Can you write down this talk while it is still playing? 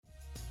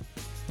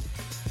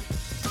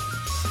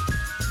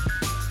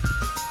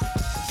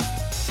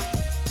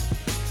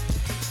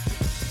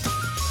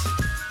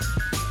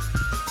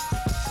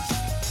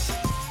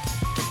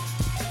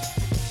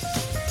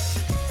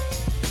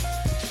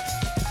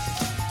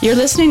You're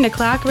listening to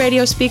Clock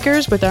Radio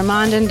Speakers with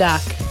Armand and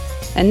Doc.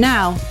 And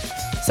now,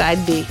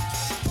 Side B.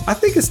 I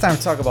think it's time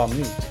to talk about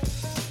Meek.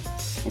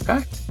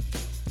 Okay.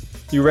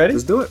 You ready?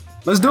 Let's do it.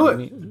 Let's do it.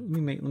 Let me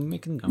make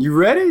it go. You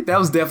ready? That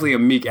was definitely a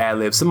Meek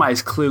ad-lib.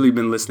 Somebody's clearly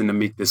been listening to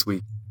Meek this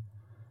week.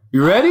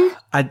 You ready?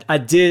 I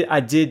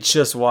did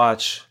just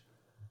watch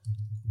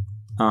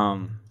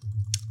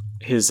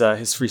his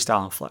freestyle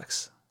on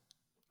Flex.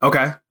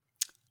 Okay.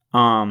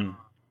 How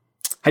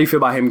you feel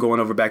about him going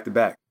over back to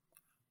back?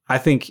 I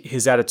think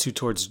his attitude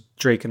towards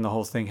Drake and the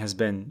whole thing has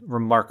been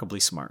remarkably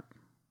smart.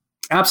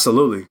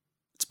 Absolutely.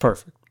 It's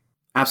perfect.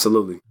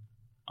 Absolutely.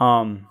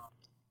 Though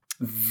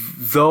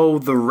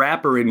the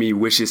rapper in me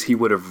wishes he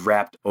would have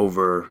rapped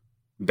over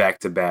back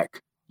to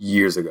back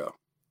years ago.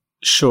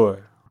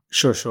 Sure.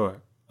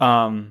 You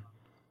know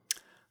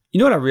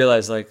what I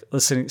realized, like,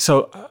 listening,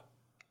 so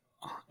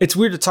it's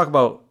weird to talk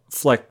about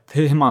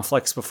him on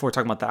Flex before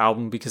talking about the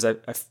album, because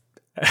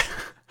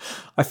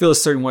I feel a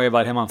certain way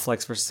about him on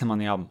Flex versus him on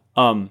the album.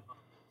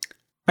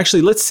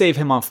 Actually, let's save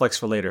him on Flex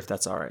for later, if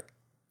that's all right.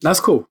 That's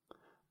cool.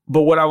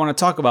 But what I want to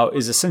talk about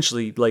is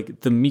essentially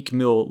like the Meek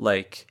Mill,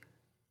 like,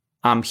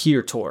 I'm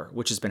Here tour,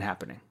 which has been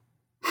happening.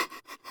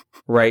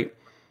 Right?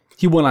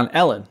 He went on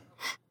Ellen.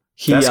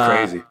 That's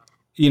crazy.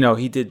 You know,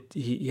 he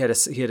had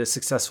a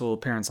successful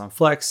appearance on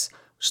Flex,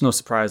 which is no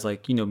surprise.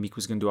 Like, you know, Meek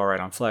was going to do all right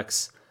on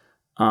Flex.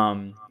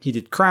 He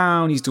did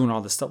Crown. He's doing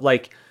all this stuff.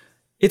 Like,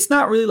 it's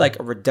not really like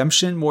a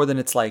redemption more than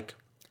it's like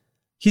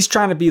he's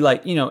trying to be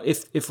like, you know,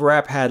 if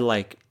rap had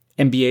like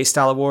NBA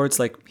style awards,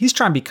 like he's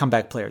trying to be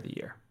comeback player of the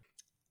year.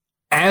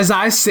 As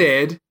I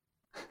said,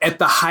 at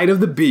the height of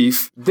the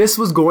beef, this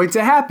was going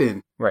to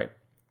happen. Right.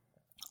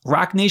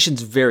 Rock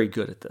Nation's very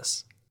good at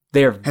this.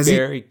 They are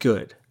very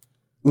good.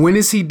 When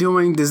is he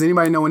doing? Does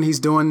anybody know when he's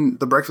doing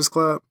The Breakfast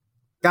Club?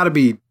 Got to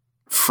be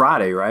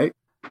Friday, right?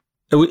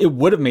 It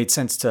would have made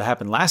sense to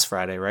happen last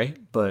Friday, right?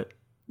 But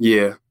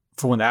yeah,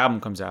 for when the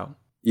album comes out.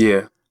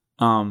 Yeah.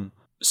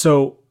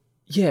 So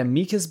yeah,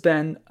 Meek has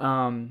been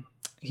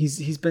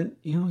he's been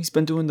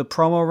doing the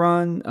promo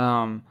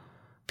run.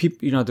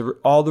 People, you know,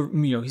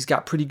 he's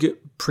got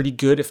pretty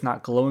good, if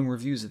not glowing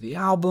reviews of the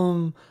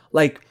album.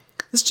 Like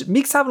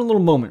Meek's having a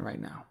little moment right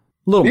now.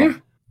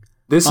 Moment.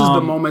 This is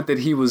the moment that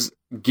he was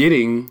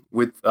getting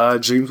with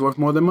Dreams Worth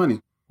More Than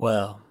Money.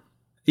 Well,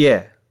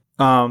 yeah.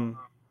 One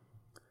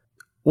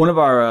of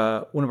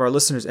our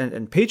listeners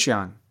and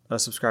Patreon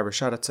subscriber,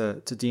 shout out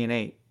to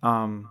DNA.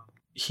 Him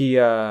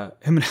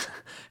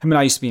and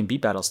I used to be in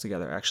beat battles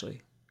together,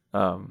 actually.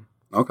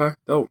 Okay,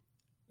 dope.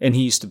 And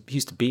he used to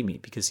beat me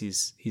because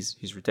he's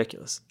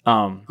ridiculous.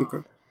 Okay.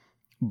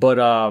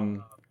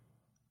 But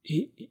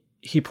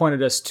he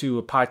pointed us to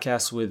a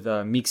podcast with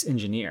Meek's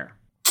engineer.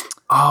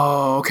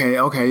 Oh,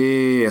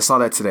 okay, yeah. I saw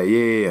that today.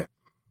 Yeah.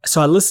 So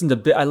I listened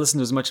to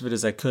as much of it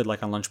as I could,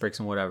 like on lunch breaks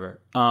and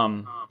whatever.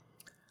 I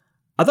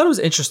thought it was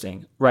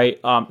interesting, right?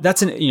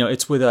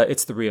 It's with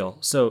it's The Real.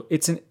 So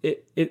it's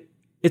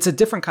a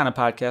different kind of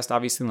podcast,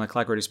 obviously, than like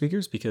Clock Radio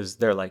Speakers, because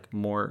they're like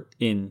more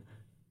in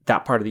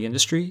that part of the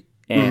industry.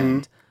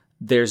 And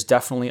there's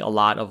definitely a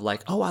lot of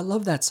like, oh, I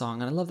love that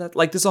song and I love that.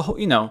 Like there's a whole,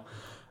 you know,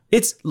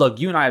 look,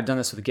 you and I have done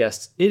this with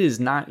guests. It is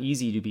not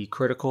easy to be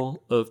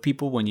critical of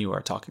people when you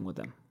are talking with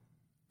them.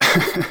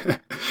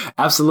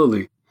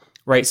 Absolutely.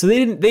 Right. So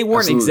they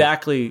weren't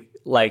exactly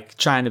like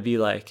trying to be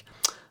like,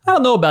 I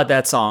don't know about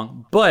that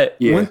song, but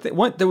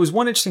there was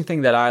one interesting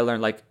thing that I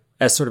learned, like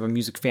as sort of a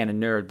music fan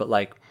and nerd, but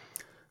like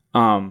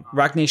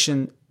Rock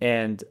Nation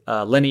and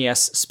Lenny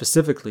S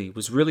specifically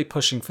was really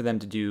pushing for them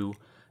to do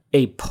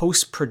a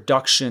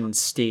post-production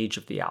stage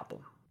of the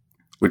album.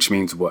 Which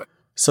means what?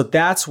 So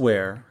that's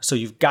where, so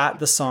you've got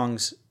the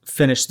songs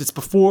finished. It's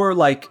before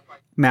like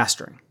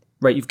mastering,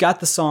 right? You've got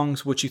the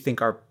songs which you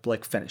think are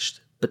like finished,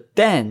 but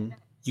then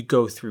you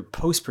go through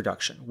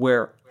post-production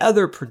where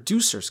other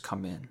producers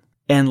come in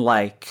and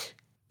like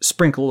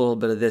sprinkle a little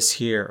bit of this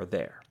here or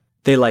there.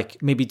 They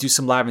like maybe do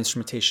some live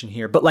instrumentation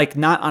here, but like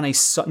not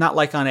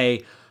like on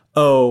a,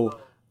 oh,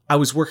 I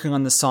was working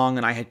on the song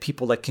and I had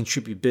people like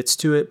contribute bits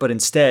to it, but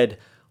instead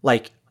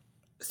like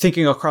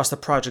thinking across the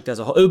project as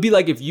a whole. It would be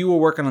like if you were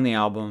working on the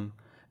album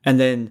and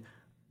then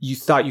you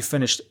thought you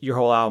finished your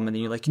whole album and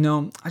then you're like, you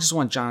know, I just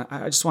want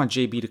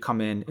JB to come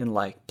in and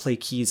like play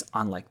keys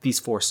on like these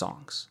 4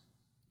 songs.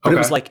 But it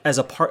was like as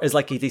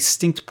like a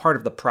distinct part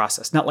of the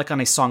process, not like on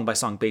a song by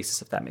song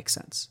basis, if that makes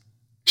sense.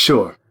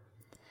 Sure.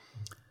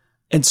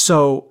 And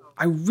so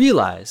I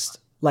realized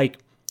like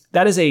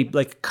that is a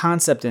like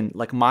concept in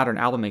like modern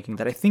album making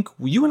that I think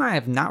you and I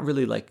have not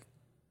really like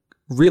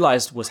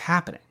realized was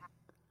happening.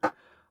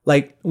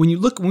 Like when we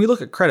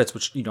look at credits,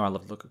 which, you know, I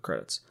love to look at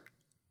credits,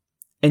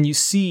 and you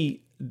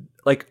see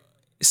like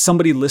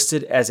somebody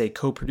listed as a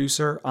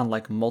co-producer on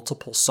like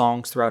multiple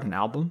songs throughout an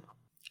album.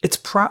 It's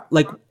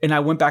and I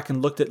went back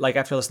and looked at, like,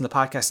 after I listened to the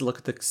podcast, I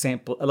looked at the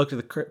sample, I looked at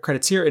the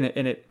credits here, and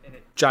it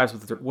jives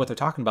with what they're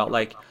talking about.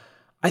 Like,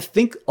 I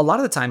think a lot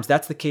of the times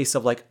that's the case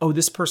of like, oh,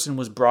 this person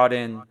was brought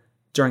in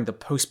during the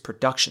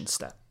post-production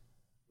step.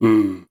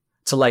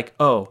 to like,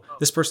 oh,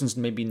 this person's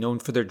maybe known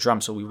for their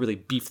drums, so we really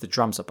beef the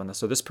drums up on this.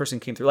 So this person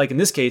came through. Like in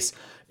this case,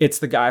 it's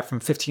the guy from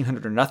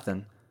 1500 or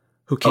Nothing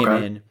who came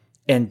in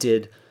and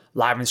did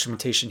live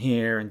instrumentation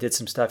here and did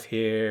some stuff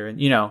here,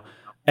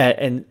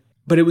 and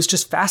but it was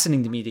just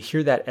fascinating to me to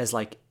hear that as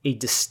like a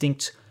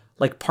distinct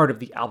like part of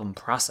the album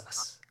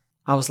process.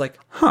 I was like,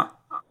 huh.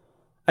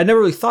 I never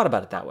really thought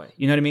about it that way.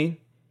 You know what I mean?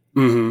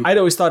 Mm-hmm. I'd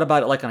always thought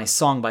about it like on a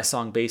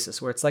song-by-song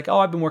basis, where it's like, oh,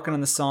 I've been working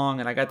on the song,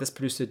 and I got this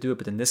producer to do it,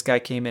 but then this guy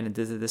came in and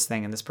did this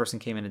thing, and this person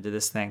came in and did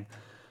this thing.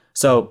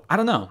 So I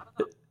don't know.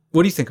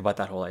 What do you think about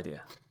that whole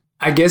idea?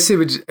 I guess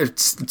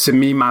to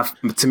me,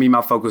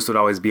 my focus would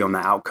always be on the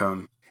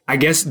outcome. I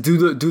guess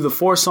do the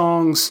 4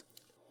 songs,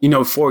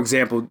 for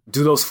example,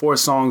 do those 4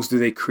 songs, do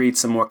they create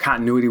some more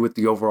continuity with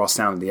the overall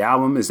sound of the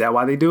album? Is that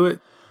why they do it?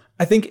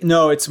 I think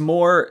no. It's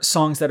more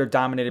songs that are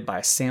dominated by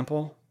a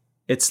sample.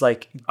 It's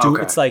like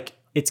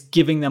it's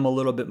giving them a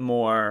little bit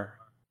more.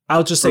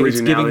 I'll just say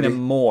it's giving them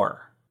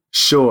more.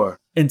 Sure.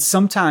 And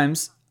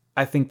sometimes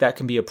I think that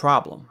can be a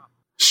problem.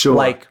 Sure.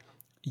 Like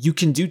you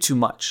can do too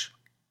much.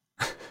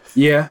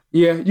 Yeah,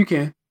 you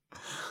can.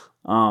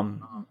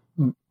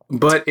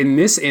 But in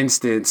this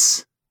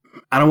instance,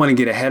 I don't want to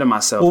get ahead of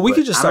myself. Well, we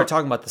could just start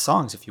talking about the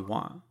songs if you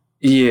want.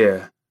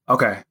 Yeah.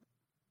 Okay.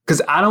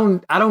 Because I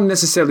don't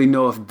necessarily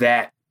know if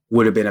that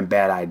would have been a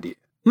bad idea.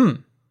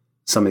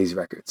 Some of these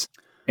records.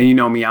 And you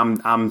know me,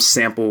 I'm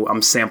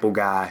sample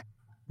guy.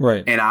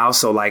 Right. And I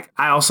also like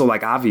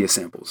obvious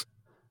samples.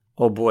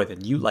 Oh boy,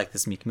 then you like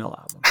this Meek Mill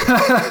album.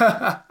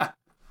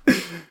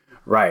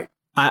 Right.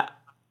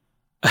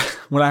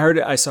 When I heard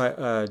it, I saw it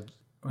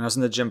when I was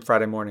in the gym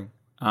Friday morning,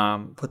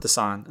 put this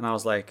on, and I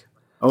was like,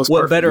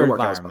 what better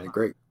environment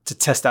great to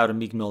test out a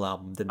Meek Mill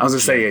album than I was going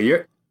to say,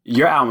 yeah,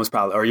 your album was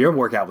probably, or your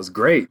workout was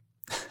great.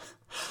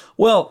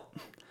 Well,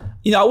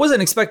 I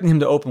wasn't expecting him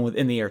to open with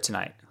In the Air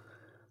Tonight,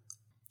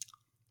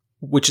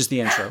 which is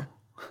the intro.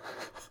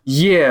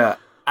 Yeah.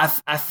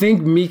 I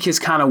think Meek has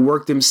kind of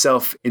backed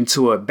himself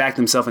into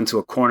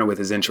a corner with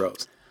his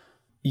intros.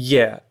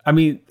 Yeah. I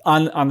mean,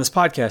 on this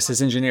podcast,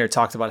 his engineer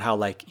talked about how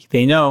like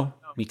they know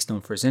Meek's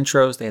known for his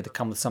intros. They had to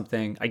come with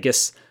something. I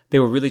guess they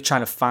were really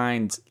trying to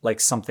find like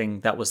something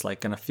that was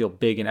like going to feel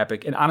big and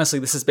epic. And honestly,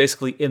 this is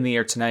basically In the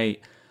Air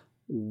Tonight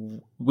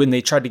when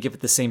they tried to give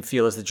it the same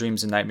feel as the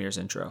Dreams and Nightmares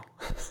intro.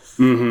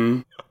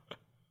 Mm-hmm.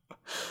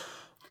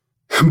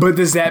 But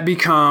does that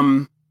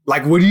become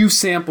like, what do you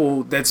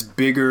sample that's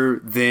bigger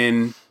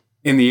than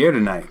In the Air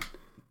Tonight?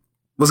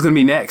 What's going to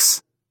be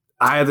next?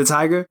 Eye of the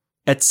Tiger?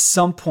 At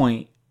some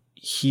point,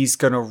 he's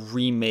going to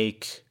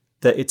remake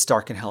the It's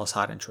Dark and Hell is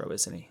Hot intro,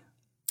 isn't he?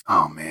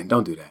 Oh, man,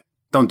 don't do that.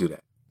 Don't do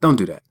that. Don't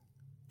do that.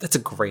 That's a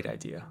great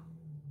idea.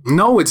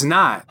 No, it's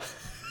not.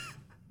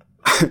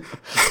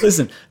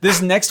 Listen,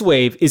 this next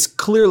wave is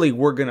clearly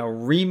we're going to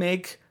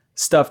remake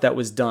stuff that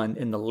was done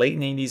in the late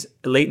 90s,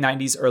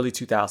 early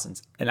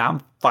 2000s. And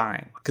I'm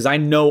fine because I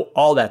know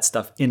all that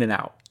stuff in and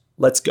out.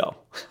 Let's go.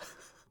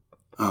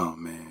 Oh,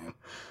 man.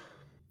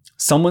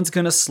 Someone's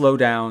going to slow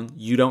down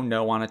You Don't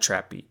Know on a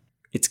trap beat.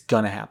 It's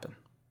going to happen.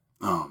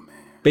 Oh, man.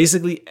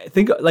 Basically,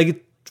 think like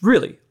it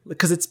really,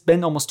 because it's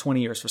been almost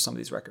 20 years for some of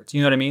these records.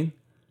 You know what I mean?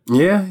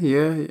 Yeah.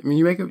 I mean,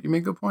 you make a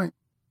good point.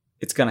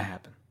 It's going to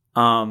happen.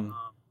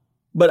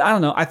 But I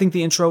don't know. I think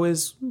the intro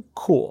is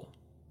cool.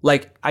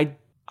 Like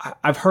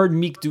I've heard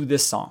Meek do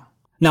this song.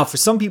 Now, for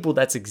some people,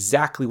 that's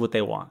exactly what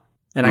they want.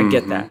 And I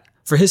get that.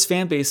 For his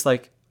fan base,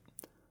 like,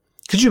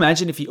 could you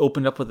imagine if he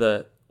opened up with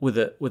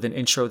an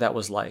intro that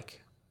was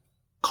like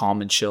calm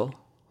and chill?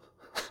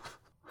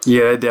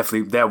 Yeah,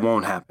 that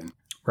won't happen.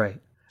 Right.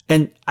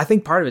 And I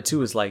think part of it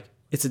too is like,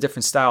 it's a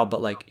different style,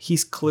 but like,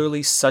 he's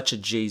clearly such a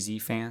Jay-Z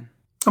fan.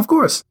 Of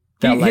course.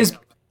 That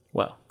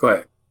go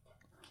ahead.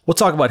 We'll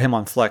talk about him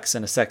on Flex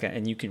in a second,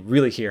 and you can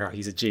really hear how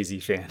he's a Jay-Z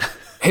fan.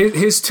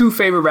 His 2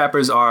 favorite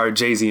rappers are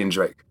Jay-Z and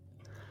Drake.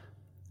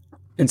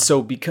 And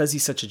so because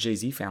he's such a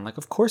Jay-Z fan, like,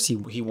 of course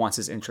he wants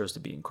his intros to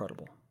be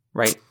incredible,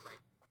 right?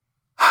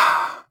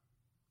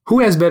 Who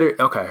has better...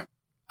 Okay.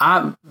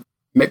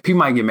 People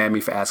might get mad at me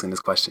for asking this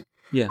question.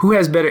 Yeah. Who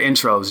has better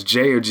intros,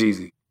 Jay or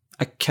Jeezy?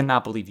 I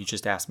cannot believe you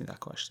just asked me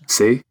that question.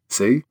 See?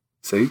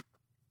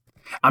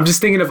 I'm just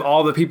thinking of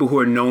all the people who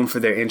are known for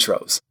their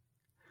intros.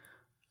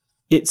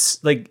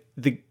 It's like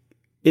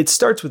it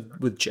starts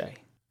with Jay.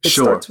 It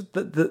sure. starts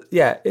with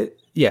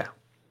yeah.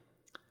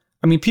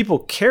 I mean, people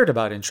cared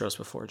about intros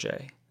before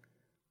Jay,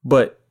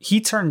 but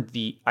he turned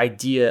the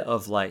idea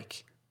of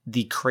like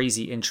the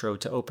crazy intro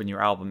to open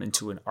your album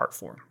into an art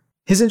form.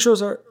 His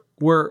intros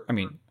were, I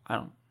mean,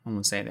 I'm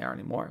not saying they are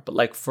anymore, but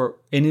like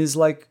in his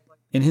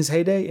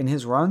heyday, in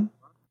his run,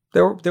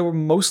 they were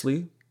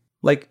mostly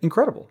like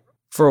incredible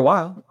for a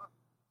while.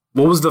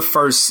 What was the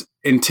first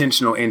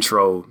intentional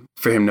intro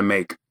for him to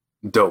make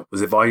dope?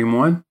 Was it Volume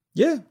 1?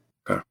 Yeah.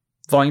 Okay.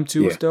 Volume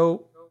 2 is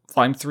dope.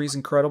 Volume 3 is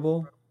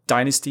incredible.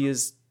 Dynasty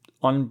is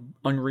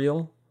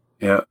unreal.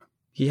 Yeah.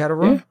 He had a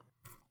run.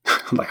 Yeah.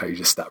 I like how you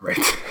just stopped right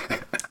there.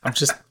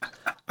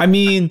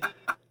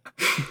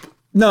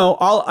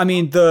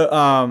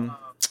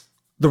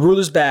 The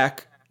Ruler's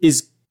Back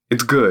is...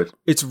 It's good.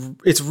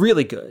 It's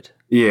really good.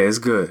 Yeah, it's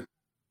good.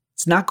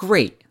 It's not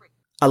great.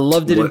 I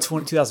loved it in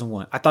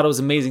 2001. I thought it was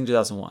amazing in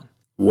 2001.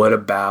 What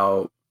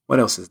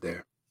else is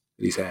there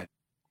that he's had?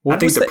 I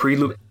think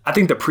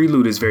the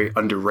prelude is very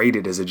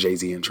underrated as a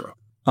Jay-Z intro.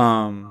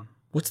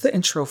 What's the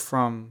intro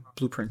from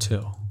Blueprint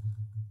 2?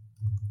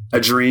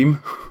 A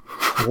Dream.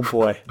 Oh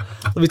boy.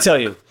 Let me tell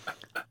you.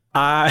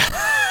 Yeah,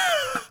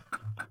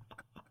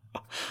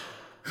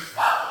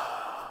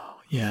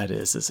 it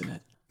is, isn't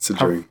it? It's a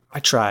dream.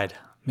 I tried.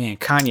 Man,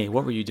 Kanye,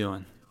 what were you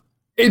doing?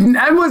 It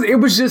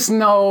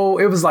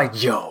was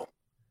like, yo,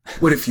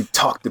 what if you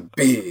talk to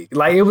Big?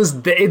 Like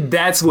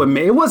that's what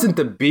made it. Wasn't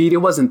the beat, it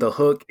wasn't the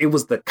hook, it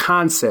was the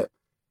concept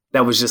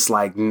that was just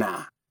like,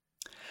 nah.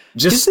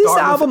 Is this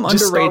album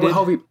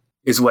underrated?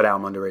 Is what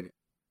album underrated?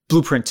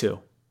 Blueprint 2.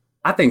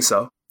 I think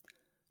so.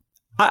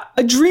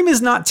 A Dream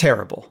is not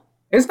terrible.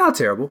 It's not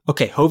terrible.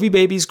 Okay, Hovey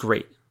Baby's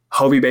great.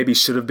 Hovey Baby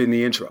should have been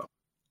the intro.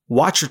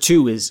 Watcher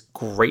 2 is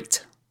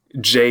great.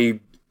 Jay,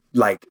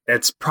 like,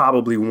 that's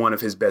probably one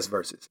of his best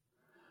verses.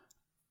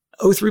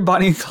 03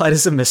 Bonnie and Clyde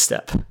is a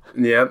misstep.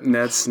 Yep,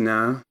 that's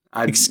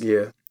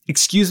yeah.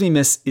 Excuse Me,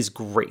 Miss is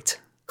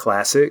great.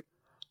 Classic.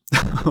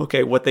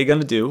 Okay, what they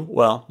gonna do?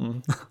 Well,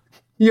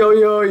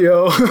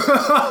 yo.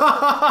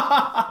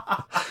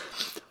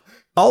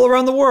 All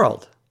Around the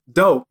World.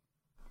 Dope.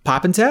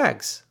 Poppin'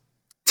 Tags.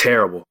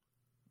 Terrible.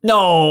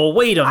 No,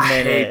 wait a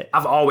minute.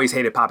 I've always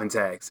hated Poppin'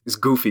 Tags. It's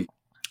goofy.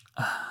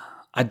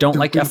 I don't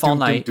like F All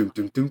Night.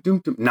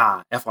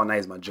 Nah, F All Night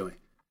is my joint.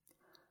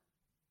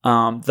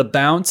 The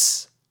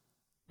Bounce.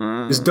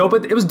 It's dope.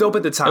 It was dope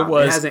at the time.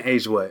 It hasn't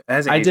aged well.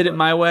 I Did It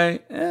My Way.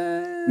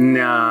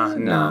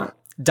 Nah.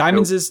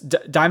 Diamonds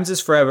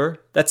is Forever.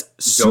 That's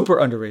super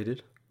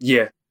underrated.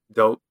 Yeah,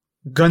 dope.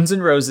 Guns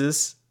N'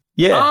 Roses.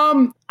 Yeah.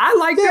 I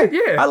like it.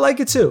 Yeah, I like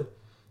it too.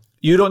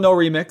 You Don't Know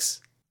remix.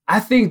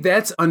 I think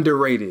that's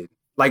underrated.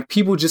 Like,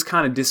 people just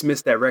kind of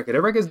dismiss that record.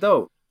 That record's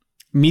dope.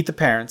 Meet the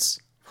Parents.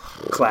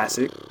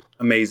 Classic.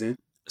 Amazing.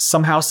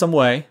 Somehow, Some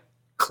Way.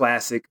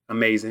 Classic.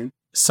 Amazing.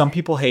 Some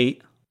People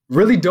Hate.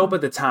 Really dope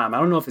at the time. I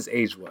don't know if it's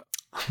aged well.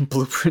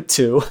 Blueprint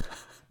 2.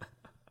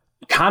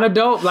 Kind of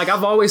dope. Like,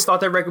 I've always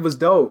thought that record was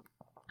dope.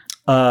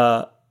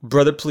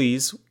 Brother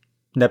Please.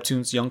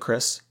 Neptune's Young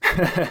Chris.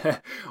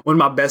 One of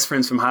my best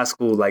friends from high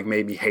school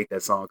made me hate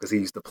that song because he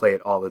used to play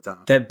it all the time.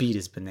 That beat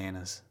is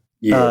bananas.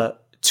 Yeah.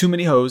 Too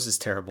Many Hoes is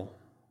terrible.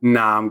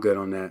 Nah, I'm good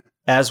on that.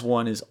 As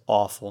One is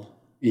awful.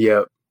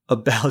 Yep. A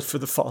Ballad for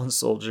the Fallen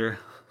Soldier.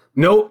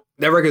 Nope.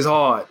 That record's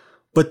hard.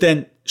 But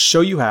then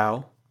Show You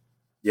How.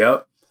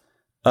 Yep.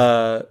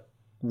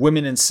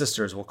 Women and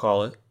Sisters, we'll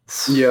call it.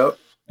 Yep.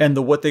 And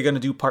the What They Gonna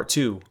Do Part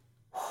 2.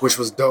 Which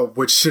was dope.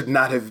 Which should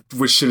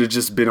have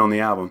just been on the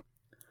album.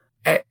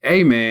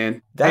 Hey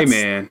man. That's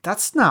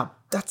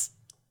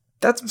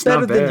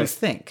better than you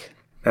think.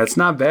 That's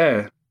not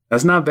bad.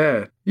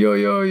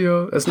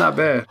 Yo. That's not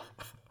bad.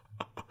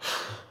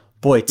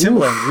 Boy,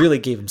 Timbaland really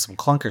gave him some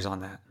clunkers on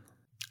that.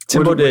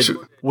 Timbo did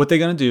What They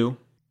Gonna Do.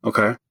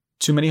 Okay.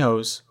 Too Many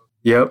Hoes.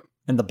 Yep.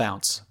 And The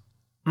Bounce.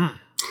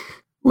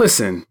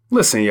 Listen,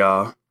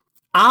 y'all.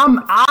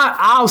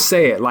 I'll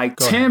say it. Like,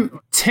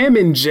 Tim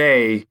and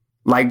Jay,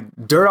 like,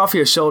 Dirt Off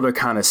Your Shoulder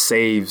kind of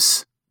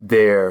saves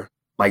their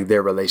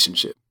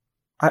relationship.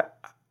 I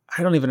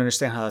don't even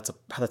understand how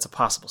that's a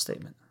possible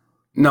statement.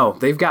 No,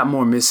 they've got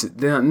more misses.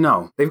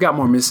 They've got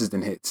more misses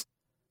than hits.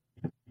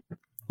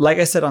 Like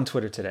I said on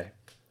Twitter today,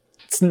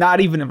 it's not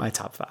even in my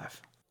top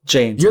 5.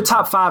 Jay and your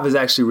top 5 is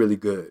actually really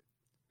good.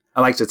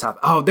 I liked your top.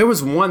 Oh, there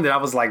was one that I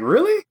was like,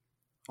 really?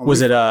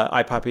 Was it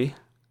iPoppy?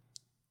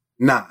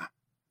 Nah.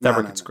 That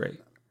record's great.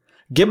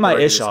 Get My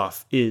Ish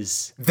Off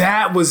is...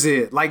 That was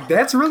it. Like,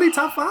 that's really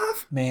top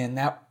 5? Man,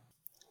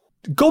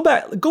 go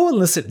and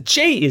listen.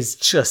 Jay is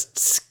just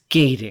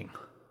skating.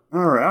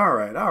 All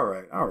right.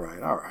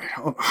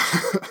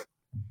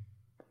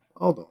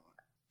 Hold on.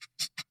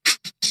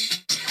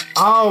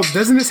 Oh,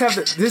 doesn't this have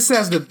this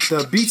has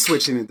the beat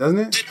switch in it, doesn't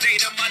it?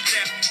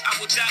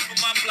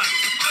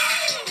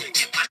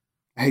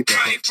 I hate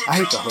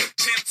the hook.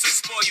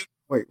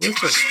 Wait,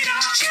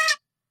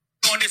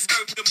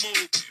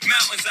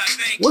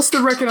 what's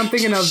the record I'm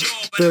thinking of?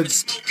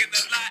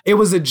 It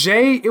was a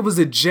Jay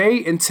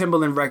and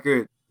Timbaland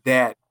record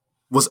that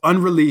was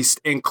unreleased,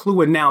 and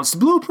Clue announced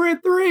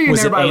Blueprint 3, and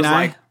everybody was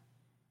like,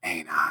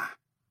 "Ain't I?"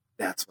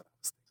 That's what I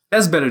was thinking.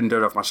 That's better than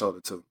Dirt Off My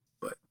Shoulder too,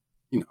 but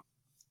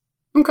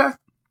okay,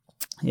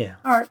 yeah,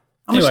 all right.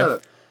 I'm gonna shut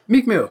up.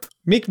 Meek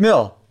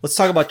Mill. Let's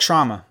talk about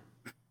Trauma.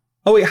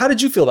 Oh wait, how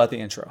did you feel about the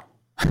intro?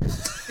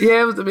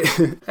 Yeah,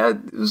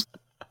 it was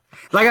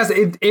like I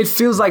said, it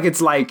feels like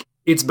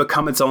it's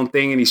become its own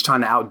thing, and he's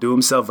trying to outdo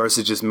himself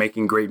versus just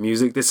making great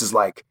music. This is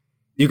like,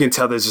 you can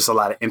tell there's just a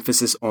lot of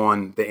emphasis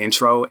on the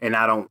intro, and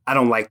I don't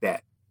like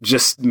that.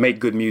 Just make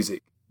good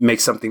music, make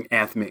something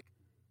anthemic,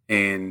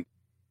 and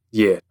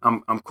yeah,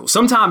 I'm cool.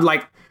 Sometimes,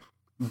 like,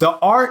 the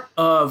art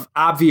of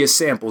obvious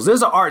samples,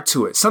 there's an art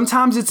to it.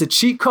 Sometimes it's a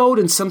cheat code,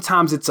 and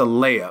sometimes it's a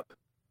layup.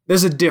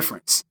 There's a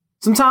difference.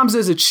 Sometimes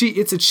it's a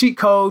cheat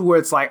code where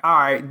it's like, all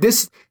right,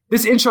 this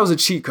intro is a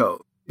cheat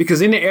code because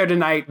In the Air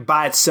Tonight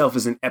by itself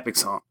is an epic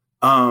song.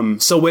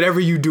 So whatever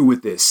you do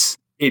with this,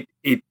 it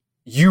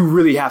you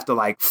really have to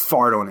like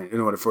fart on it in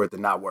order for it to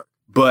not work.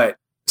 But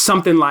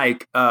something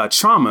like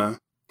Trauma,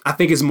 I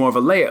think is more of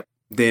a layup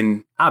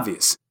than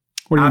Obvious.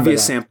 What do you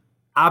Obvious mean by sample,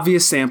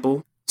 obvious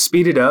sample,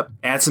 speed it up,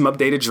 add some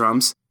updated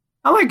drums.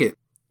 I like it.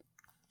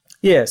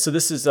 Yeah, so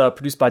this is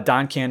produced by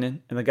Don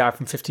Cannon and the guy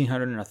from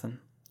 1500 or Nothing.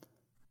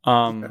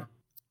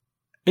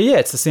 Yeah,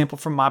 it's the sample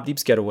from Mobb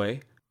Deep's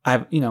Getaway.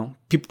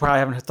 People probably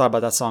haven't thought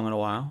about that song in a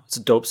while. It's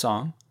a dope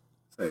song.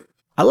 Hey.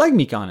 I like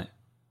Meek on it.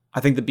 I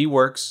think the beat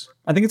works.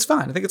 I think it's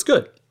fine. I think it's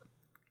good.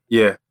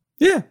 Yeah.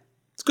 Yeah,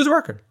 it's a good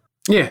record.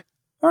 Yeah.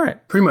 All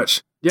right. Pretty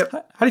much. Yep.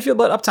 How do you feel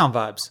about Uptown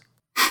Vibes?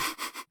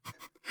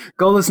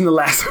 Go listen to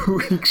last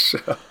week's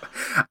show.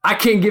 I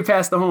can't get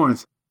past the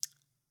horns.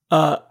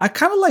 I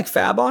kind of like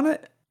Fab on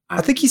it.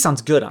 I think he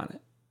sounds good on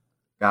it.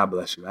 God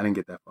bless you. I didn't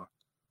get that far.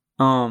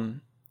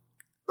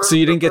 So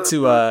you didn't get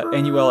to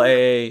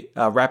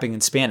NULAA rapping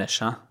in Spanish,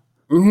 huh?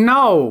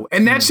 No.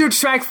 And that's your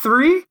track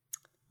 3?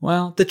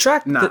 Well, the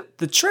track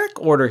the track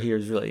order here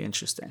is really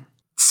interesting.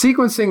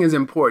 Sequencing is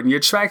important.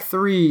 Your track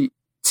 3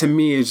 to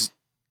me is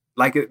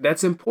like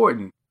that's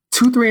important.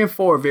 2, 3, and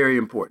 4 are very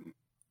important.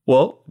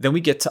 Well, then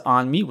we get to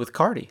On Me with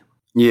Cardi.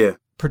 Yeah.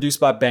 Produced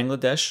by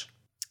Bangladesh.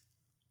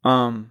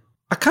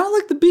 I kind of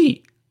like the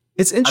beat.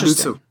 It's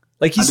interesting. I do too.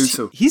 Like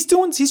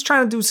he's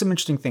trying to do some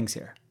interesting things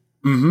here.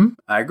 Mm-hmm.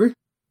 I agree.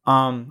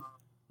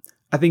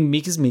 I think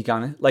Meek is Meek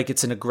on it. Like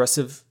it's an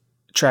aggressive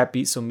trap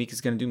beat, so Meek is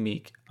gonna do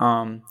Meek.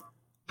 How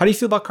do you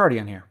feel about Cardi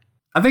on here?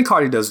 I think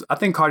Cardi does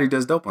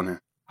dope on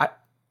here.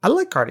 I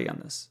like Cardi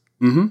on this.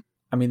 Mm-hmm.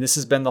 I mean, this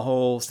has been the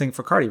whole thing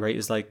for Cardi, right?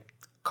 Is like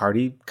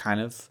Cardi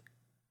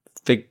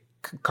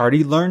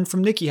Cardi learned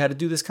from Nicki how to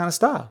do this kind of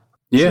style.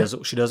 Yeah.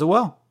 She does it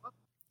well.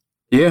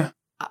 Yeah.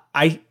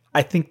 I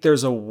think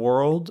there's a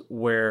world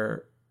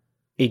where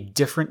a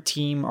different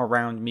team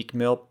around Meek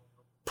Mill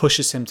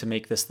pushes him to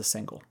make this the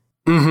single.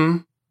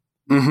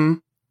 Mm-hmm. Mm-hmm.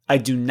 I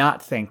do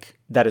not think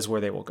that is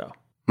where they will go.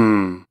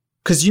 Mm.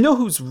 Because you know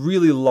who's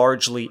really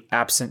largely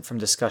absent from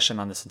discussion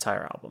on this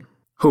entire album?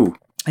 Who?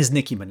 Is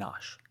Nicki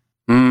Minaj.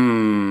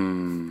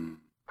 Mm.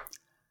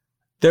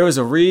 There was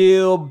a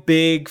real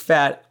big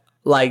fat,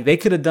 like they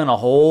could have done a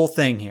whole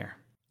thing here.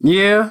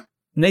 Yeah.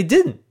 And they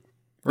didn't.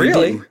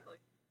 Really?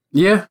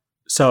 Yeah.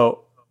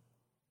 So,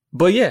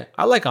 but yeah,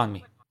 I like On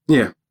Me.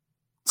 Yeah.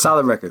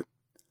 Solid record.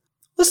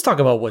 Let's talk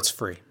about what's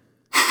free.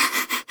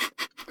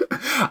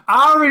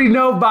 I already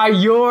know by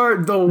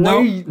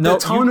the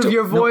tone of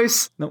your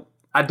voice. No.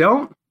 I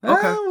don't?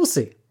 Okay. We'll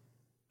see.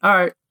 All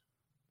right.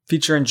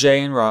 Featuring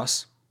Jay and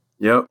Ross.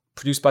 Yep.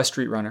 Produced by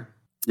Street Runner.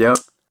 Yep.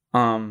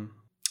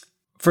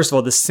 First of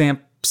all, the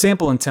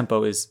sample and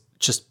tempo is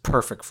just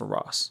perfect for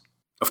Ross.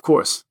 Of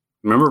course.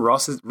 Remember,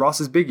 Ross is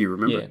Biggie,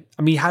 remember? Yeah.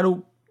 I mean, how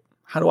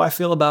do I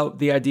feel about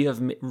the idea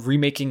of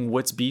remaking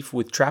What's Beef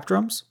with trap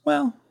drums?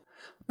 Well,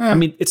 I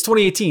mean, it's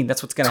 2018.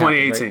 That's what's going to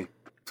happen.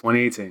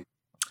 2018.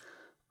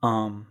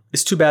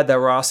 It's too bad that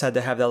Ross had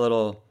to have that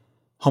little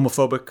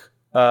homophobic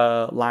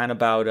line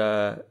about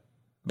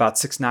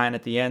 6ix9ine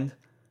at the end.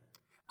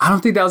 I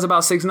don't think that was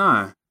about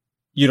 6ix9ine.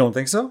 You don't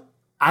think so?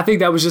 I think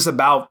that was just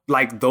about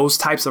like those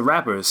types of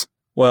rappers.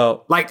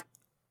 Well, like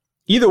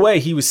either way,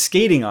 he was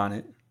skating on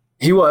it.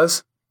 He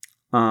was.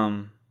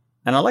 And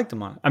I liked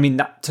him on it. I mean,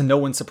 not to no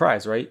one's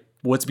surprise, right?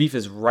 What's Beef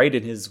is right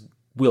in his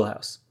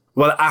wheelhouse.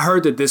 Well, I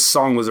heard that this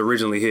song was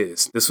originally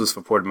his. This was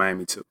for Port of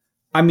Miami too.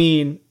 I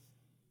mean,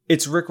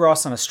 it's Rick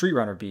Ross on a Street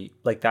Runner beat.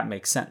 Like that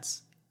makes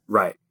sense.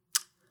 Right.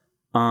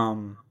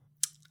 How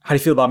do you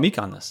feel about Meek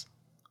on this?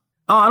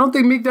 Oh, I don't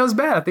think Meek does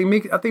bad. I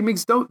think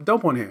Meek's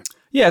dope on here.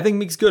 Yeah, I think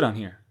Meek's good on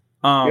here.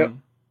 Yep.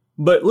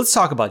 But let's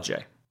talk about Jay.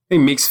 I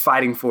think Meek's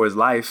fighting for his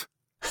life.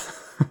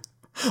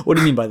 What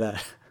do you mean by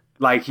that?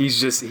 Like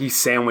he's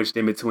sandwiched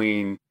in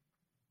between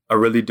a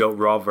really dope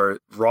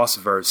Ross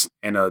verse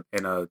and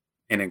an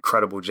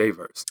incredible Jay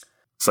verse.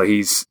 So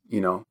he's,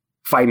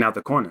 fighting out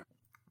the corner.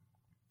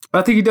 But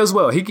I think he does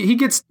well. He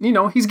gets,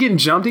 he's getting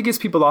jumped. He gets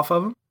people off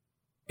of him.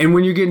 And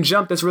when you're getting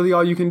jumped, that's really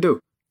all you can do.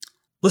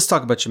 Let's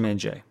talk about your man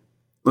Jay.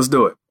 Let's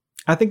do it.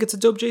 I think it's a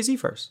dope Jay-Z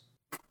verse.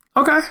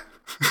 Okay.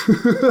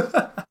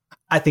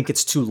 I think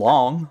it's too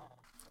long.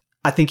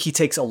 I think he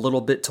takes a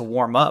little bit to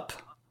warm up.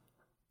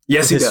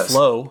 Yes, he does.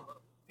 Flow.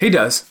 He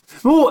does.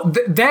 Well,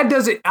 that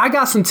does it. I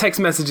got some text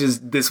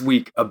messages this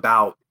week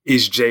about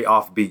is Jay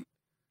offbeat.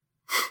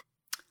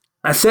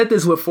 I said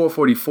this with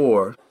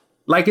 444.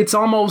 Like it's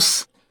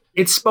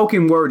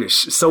spoken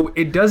wordish. So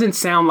it doesn't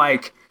sound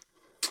like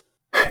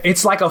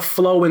it's like a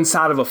flow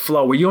inside of a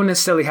flow where you don't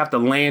necessarily have to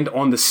land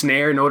on the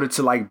snare in order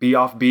to like be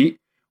offbeat.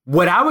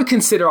 What I would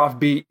consider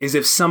offbeat is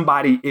if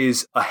somebody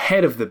is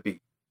ahead of the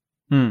beat.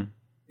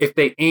 If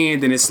they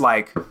end and it's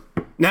like,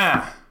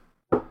 nah,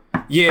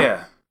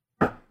 yeah,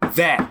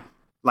 that.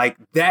 Like,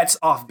 that's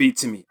offbeat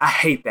to me. I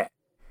hate that.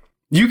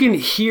 You can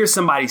hear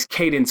somebody's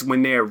cadence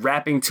when they're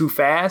rapping too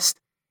fast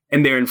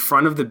and they're in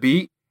front of the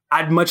beat.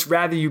 I'd much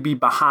rather you be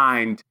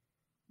behind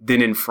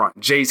than in front.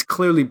 Jay's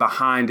clearly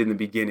behind in the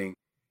beginning,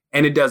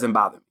 and it doesn't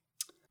bother me.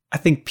 I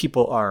think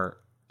people are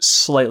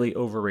slightly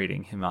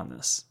overrating him on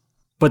this.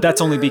 But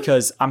that's only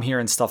because I'm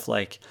hearing stuff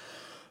like,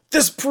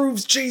 this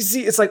proves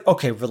Jay-Z. It's like,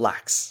 okay,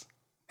 relax.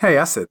 Hey,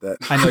 I said that.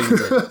 I know you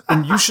did.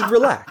 And you should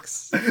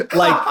relax.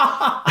 Like,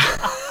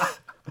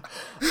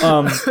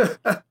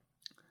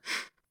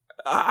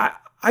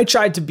 I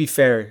tried to be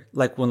fair,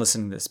 like, when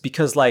listening to this,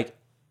 because, like,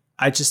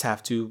 I just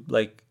have to,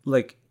 like,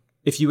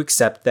 if you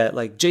accept that,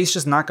 like, Jay's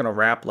just not going to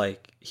rap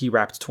like he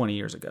rapped 20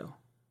 years ago.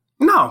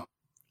 No.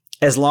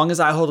 As long as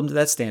I hold him to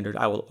that standard,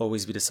 I will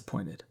always be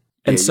disappointed.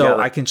 And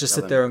I can just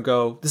sit there and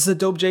go, this is a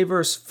dope Jay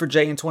verse for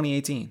Jay in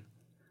 2018.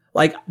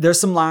 Like,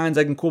 there's some lines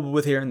I can quibble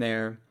with here and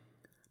there,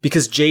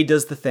 because Jay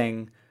does the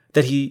thing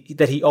that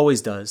he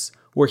always does,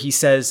 where he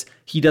says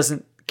he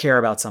doesn't care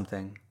about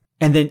something.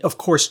 And then, of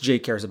course, Jay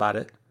cares about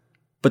it.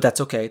 But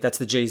that's okay. That's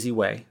the Jay-Z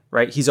way,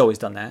 right? He's always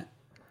done that.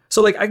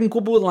 So, like, I can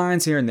quibble with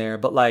lines here and there,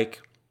 but,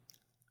 like,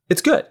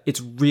 it's good.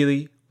 It's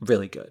really,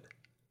 really good.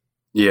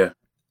 Yeah.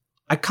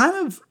 I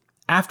kind of,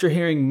 after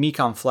hearing Meek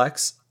on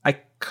Flex, I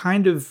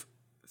kind of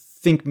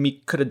think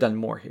Meek could have done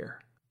more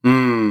here.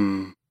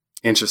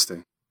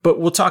 Interesting. But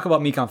we'll talk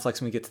about Meek on Flex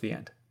when we get to the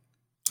end.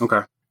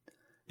 Okay.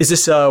 Is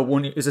this your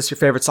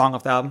favorite song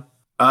off the album?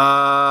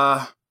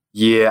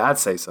 Yeah, I'd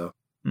say so.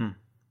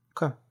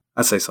 Okay.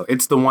 I'd say so.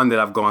 It's the one that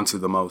I've gone to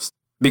the most.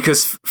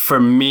 Because for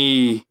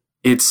me,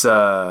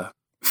 the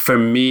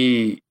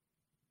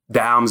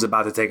album's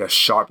about to take a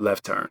sharp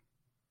left turn.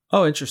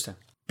 Oh, interesting.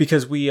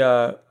 Because we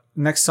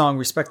next song,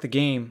 Respect the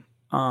Game,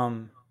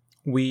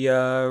 we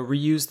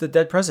reused the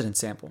Dead President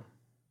sample.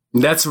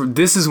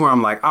 This is where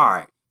I'm like, all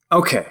right,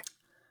 okay.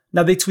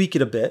 Now they tweak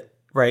it a bit,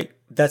 right?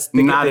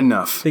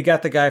 Enough. They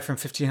got the guy from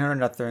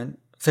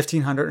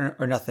 1500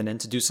 or Nothing in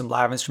to do some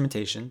live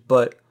instrumentation,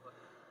 but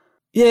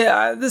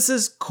yeah, this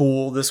is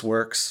cool. This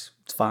works.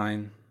 It's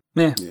fine.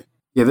 Yeah,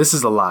 this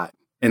is a lot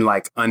and,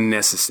 like,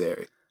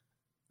 unnecessary.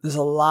 There's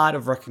a lot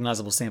of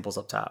recognizable samples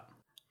up top.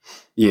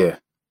 Yeah.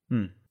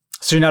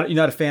 So you're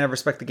not a fan of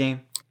Respect the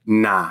Game?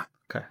 Nah.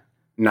 Okay.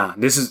 Nah.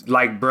 This is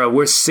like, bro,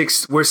 we're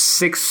six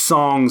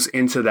songs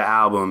into the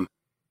album,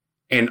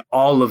 and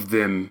all of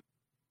them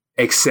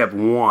except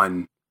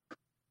one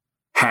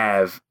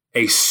have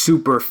a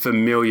super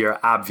familiar,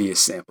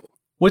 obvious sample.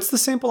 What's the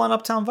sample on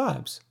Uptown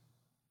Vibes?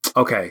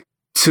 Okay.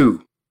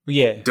 2.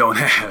 Yeah. Don't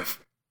have.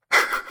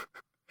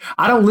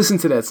 I don't listen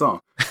to that song.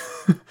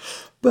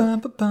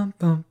 Right.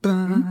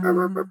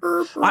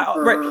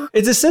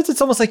 It's a sense,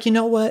 it's almost like, you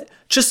know what?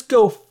 Just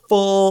go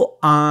full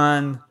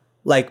on,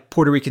 like,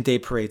 Puerto Rican Day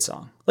Parade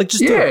song. Like,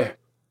 just do it.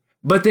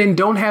 But then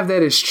don't have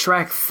that as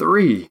track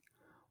 3.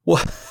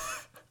 Well,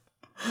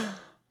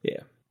 yeah.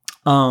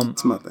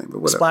 That's my thing,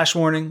 but whatever. Splash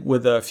Warning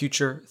with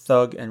Future,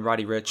 Thug, and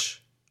Roddy Ricch.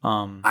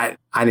 I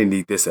didn't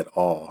need this at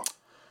all.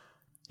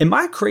 Am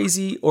I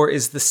crazy, or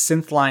is the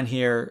synth line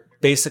here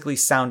basically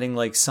sounding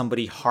like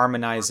somebody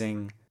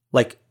harmonizing,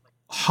 like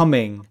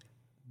humming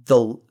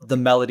the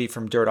melody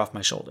from Dirt Off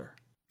My Shoulder?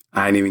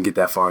 I didn't even get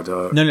that far,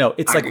 dog. No,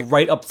 it's like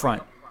right up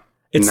front.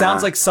 It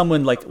sounds like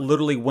someone, like,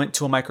 literally went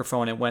to a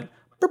microphone and went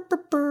burr, burr,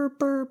 burr,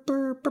 burr,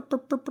 burr, burr, burr,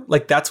 burr, burr.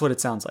 Like, that's what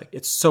it sounds like.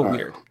 It's so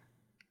weird.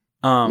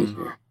 Are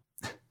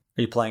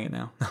you playing it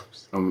now?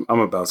 I'm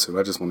about to.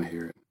 I just want to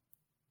hear it.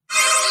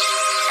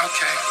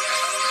 Okay.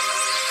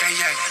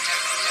 Yeah.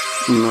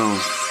 No.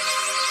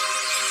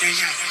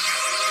 Yeah.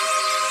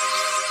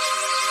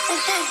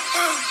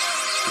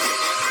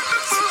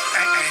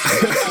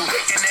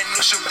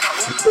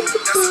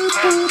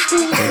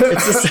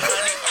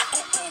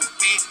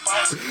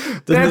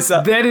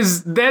 That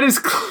is.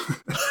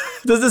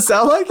 Does it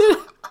sound like it?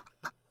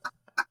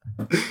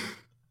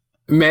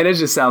 Man, it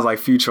just sounds like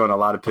Future on a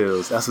lot of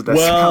pills. That's what that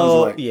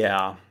sounds like.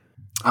 Yeah.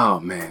 Oh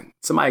man,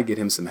 somebody get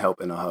him some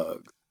help and a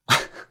hug.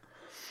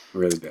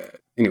 Really bad.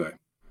 Anyway,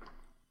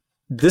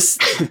 this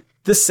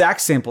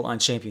sax sample on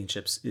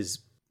Championships is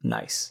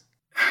nice.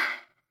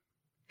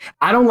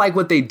 I don't like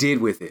what they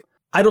did with it.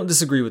 I don't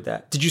disagree with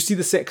that. Did you see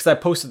the sample? Because I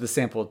posted the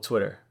sample on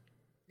Twitter.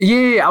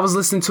 Yeah, I was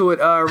listening to it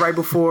right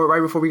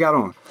before we got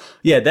on.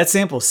 Yeah, that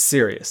sample's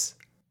serious.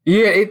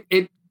 Yeah,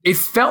 it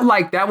felt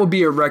like that would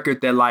be a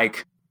record that,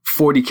 like,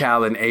 40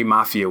 Cal and A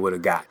Mafia would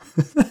have got,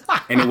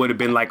 and it would have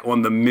been, like,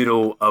 on the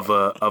middle of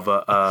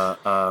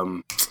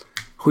a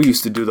who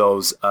used to do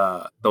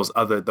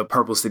the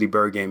Purple City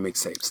Bird Game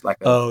mixtapes, like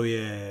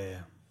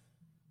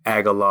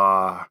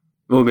Aguilar.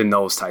 It would have been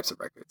those types of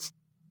records.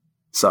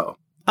 So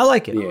I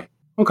like it. Yeah.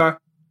 Okay.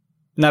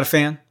 Not a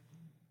fan?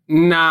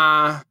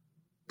 Nah.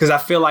 Because I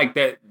feel like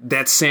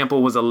that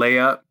sample was a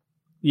layup.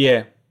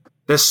 Yeah.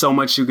 There's so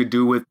much you could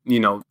do with,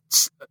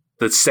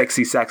 the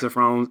sexy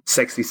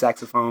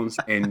saxophones,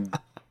 and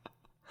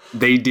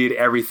they did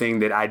everything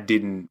that I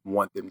didn't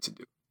want them to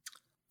do.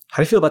 How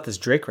do you feel about this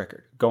Drake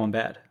record, Going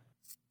Bad?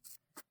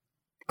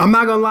 I'm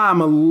not gonna lie,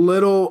 I'm a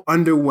little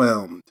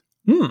underwhelmed.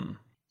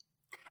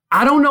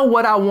 I don't know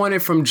what I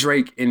wanted from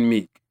Drake and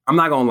Meek. I'm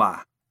not gonna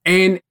lie.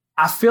 And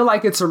I feel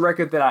like it's a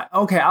record that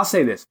I'll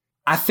say this.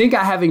 I think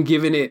I haven't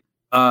given it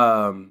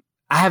a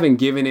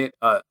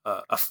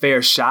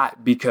fair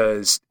shot,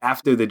 because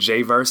after the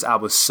J verse, I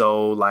was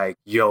so like,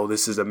 yo,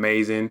 this is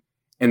amazing.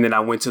 And then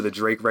I went to the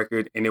Drake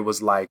record, and it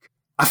was like,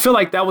 I feel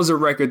like that was a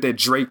record that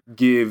Drake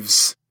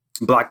gives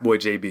Black Boy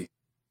JB.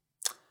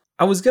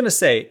 I was gonna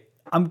say,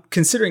 I'm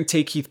considering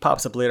Take Keith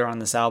pops up later on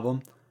this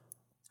album.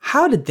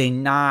 How did they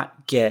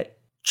not get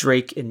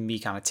Drake and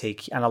Meek on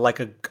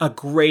a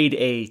grade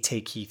A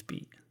Take Keith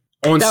beat?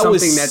 On That something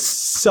was that's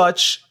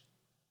such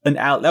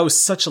that was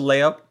such a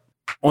layup.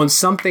 on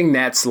something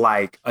that's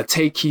like a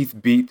Take Keith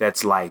beat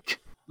that's like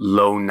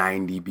low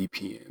 90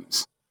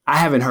 BPMs. I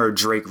haven't heard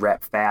Drake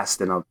rap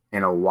fast in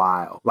a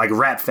while. Like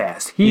rap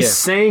fast. He's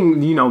saying,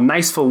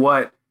 nice for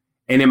what,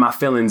 and then my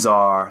feelings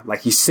are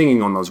like he's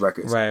singing on those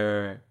records.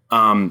 Right.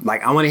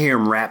 Like I want to hear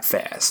him rap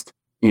fast.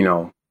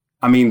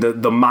 I mean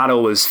the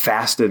motto is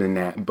faster than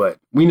that, but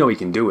we know he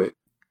can do it.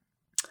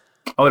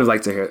 I would have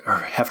liked to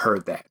have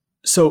heard that.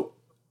 So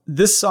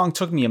this song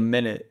took me a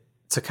minute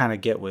to kind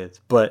of get with,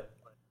 but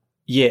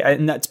yeah,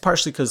 and that's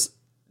partially because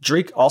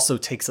Drake also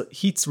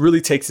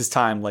really takes his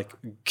time, like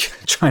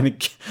trying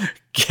to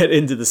get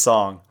into the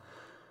song.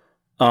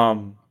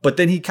 But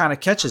then he kind of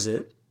catches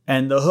it,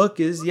 and the hook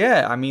is,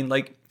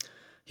 like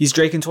he's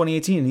Drake in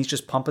 2018, and he's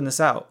just pumping this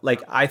out.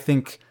 Like I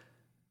don't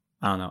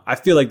know. I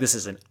feel like this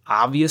is an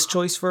obvious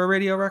choice for a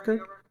radio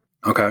record.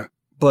 Okay.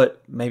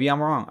 But maybe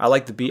I'm wrong. I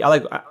like the beat.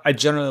 I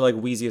generally like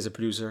Wheezy as a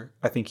producer.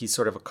 I think he's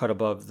sort of a cut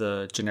above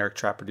the generic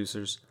trap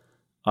producers.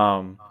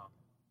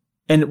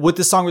 And what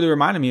this song really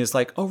reminded me is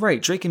like, oh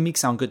right, Drake and Meek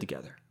sound good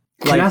together.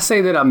 Can I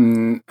say that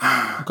I'm?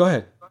 Go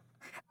ahead.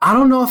 I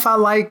don't know if I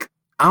like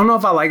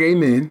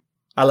Amen.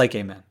 I like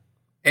Amen.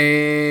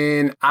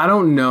 And I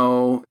don't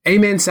know.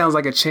 Amen sounds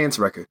like a Chance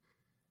record.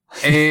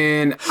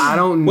 And I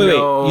don't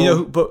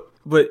know. Wait,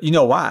 but you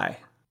know why?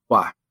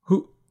 Why?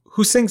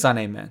 Who sings on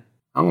Amen?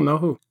 I don't know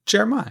who.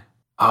 Jeremiah.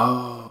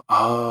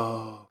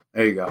 Oh.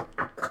 There you go.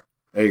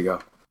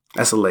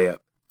 That's a layup.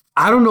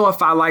 I don't know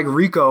if I like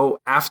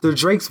Rico after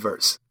Drake's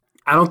verse.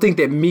 I don't think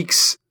that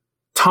Meek's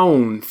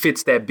tone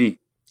fits that beat.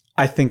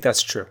 I think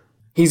that's true.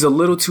 He's a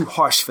little too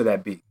harsh for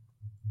that beat.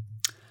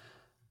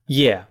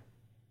 Yeah,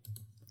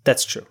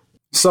 that's true.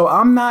 So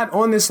I'm not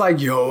on this like,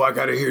 yo, I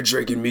gotta hear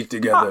Drake and Meek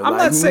together. I'm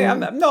not saying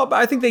but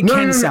I think they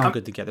can sound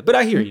good together. But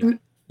I hear you.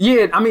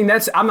 Yeah, I mean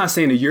I'm not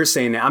saying that you're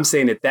saying that. I'm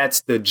saying that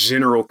that's the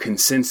general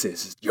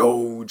consensus.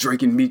 Yo,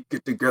 Drake and Meek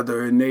get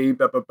together and they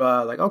blah blah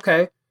blah. Like,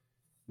 okay,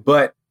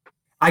 but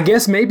I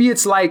guess maybe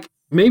it's like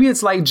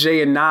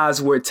Jay and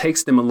Nas, where it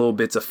takes them a little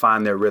bit to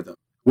find their rhythm.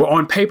 Well,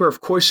 on paper,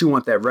 of course, you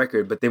want that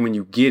record, but then when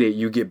you get it,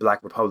 you get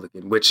Black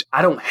Republican, which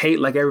I don't hate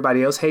like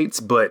everybody else hates,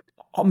 but...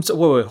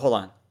 Wait, hold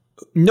on.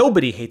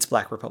 Nobody hates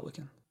Black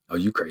Republican. Oh,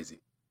 you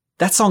crazy.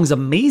 That song's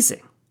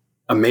amazing.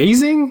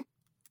 Amazing?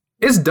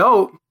 It's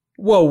dope.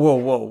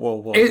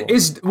 Whoa.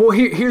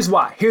 Here's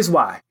why.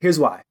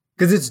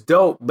 Because it's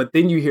dope, but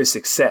then you hear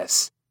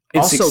Success.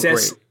 And also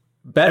Success, great.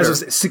 Better.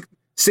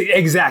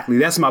 Exactly.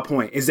 That's my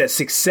point, is that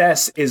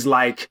Success is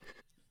like...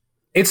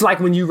 It's like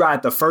when you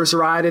ride the first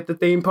ride at the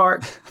theme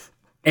park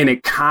and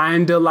it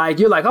kind of like,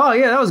 you're like, oh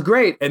yeah, that was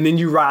great. And then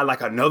you ride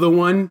like another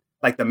one,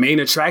 like the main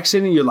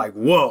attraction, and you're like,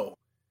 whoa.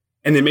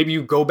 And then maybe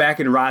you go back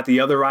and ride the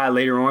other ride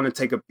later on and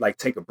take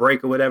a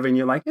break or whatever. And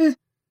you're like, it's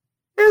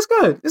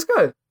good. It's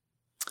good.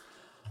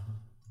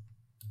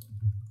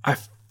 I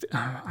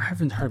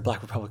haven't heard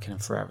Black Republican in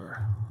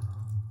forever.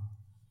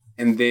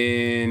 And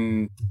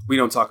then we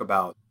don't talk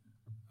about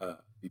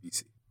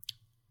BBC.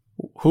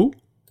 Who?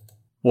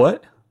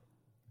 What?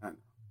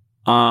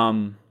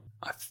 I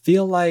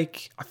feel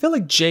like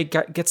Jay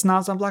gets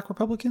Nas on Black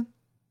Republican.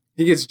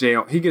 He gets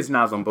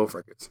Nas on both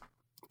records.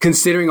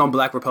 Considering on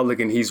Black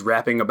Republican, he's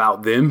rapping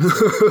about them,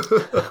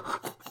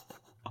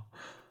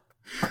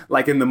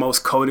 like in the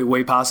most coded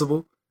way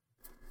possible.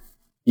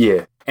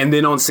 Yeah, and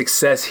then on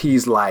Success,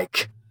 he's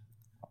like,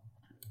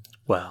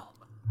 well,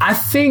 I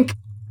think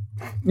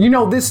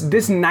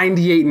this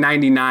 98,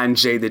 99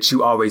 Jay that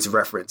you always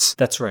reference.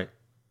 That's right.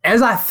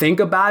 As I think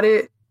about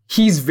it,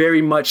 he's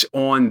very much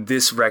on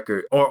this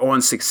record or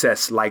on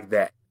Success like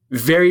that.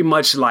 Very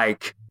much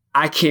like,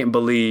 I can't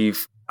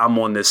believe I'm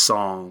on this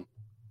song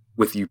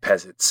with you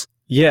peasants.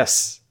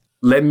 Yes.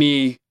 Let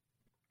me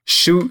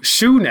shoo.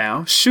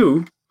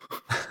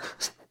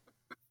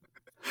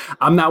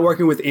 I'm not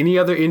working with any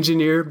other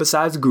engineer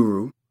besides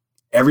Guru.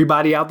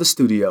 Everybody out the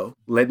studio.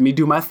 Let me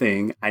do my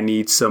thing. I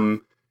need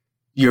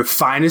your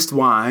finest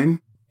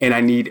wine, and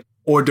I need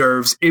hors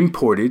d'oeuvres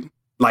imported.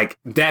 Like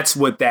that's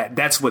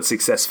what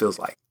Success feels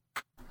like.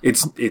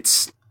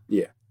 It's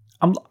yeah.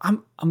 I'm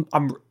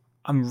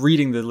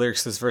reading the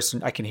lyrics to this verse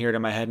and I can hear it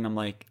in my head and I'm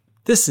like,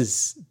 this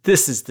is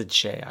the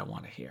Jay I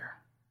want to hear.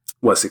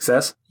 What,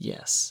 Success?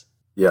 Yes.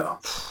 Yeah.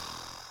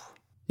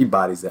 He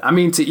bodies that. I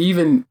mean, to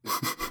even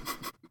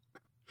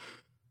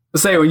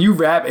say when you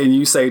rap and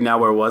you say "Now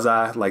where was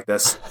I?" like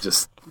that's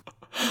just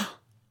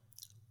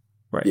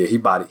right. Yeah, he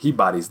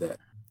bodies that.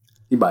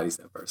 He bodies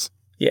that verse.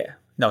 Yeah.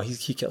 No,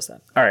 he kills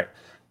that. All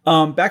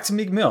right. Back to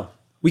Meek Mill.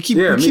 We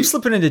keep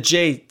slipping into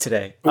Jay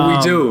today. We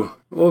do.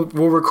 Well,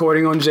 we're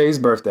recording on Jay's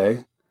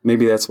birthday.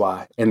 Maybe that's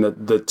why. And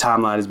the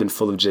timeline has been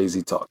full of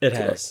Jay-Z talk. It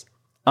today. Has.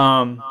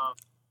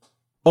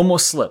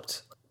 Almost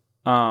slipped.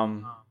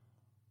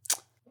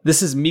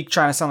 This is Meek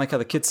trying to sound like how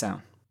the kids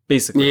sound,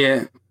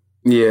 basically.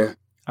 Yeah.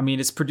 I mean,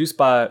 it's produced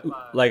by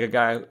like a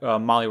guy,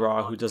 Molly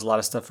Raw, who does a lot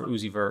of stuff for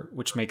Uzi Vert,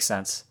 which makes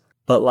sense.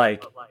 But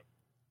like,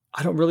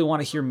 I don't really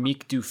want to hear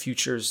Meek do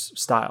Future's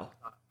style.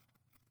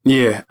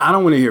 Yeah, I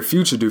don't want to hear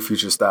Future do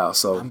Future style,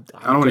 so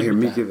I don't want to hear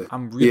Meek either.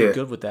 I'm really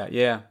good with that.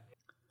 Yeah.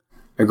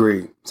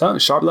 Agreed. So,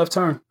 sharp left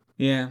turn.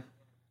 Yeah.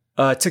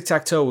 Tic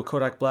Tac Toe with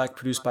Kodak Black,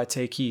 produced by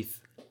Tay Keith.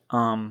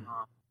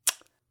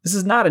 This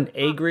is not an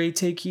A-grade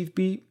Tay Keith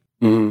beat,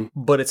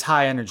 but it's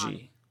high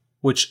energy,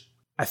 which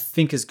I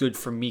think is good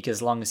for Meek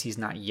as long as he's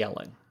not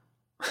yelling.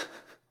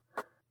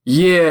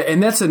 Yeah,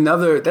 and that's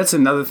another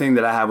thing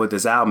that I have with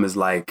this album is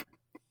like,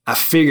 I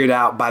figured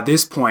out by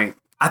this point,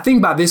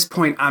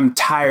 I'm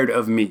tired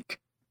of Meek.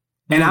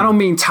 And I don't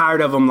mean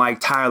tired of him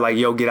like tired, like,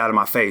 yo, get out of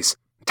my face.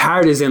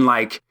 Tired is in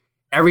like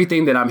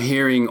everything that I'm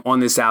hearing on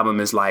this album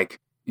is like,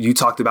 you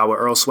talked about with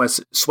Earl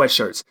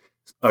sweatshirts.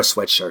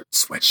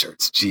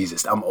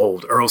 Jesus, I'm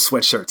old. Earl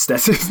sweatshirts.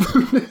 That's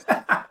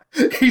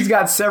his. He's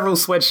got several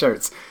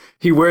sweatshirts.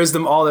 He wears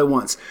them all at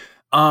once.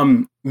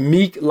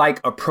 Meek like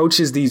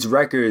approaches these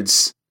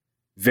records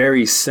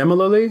very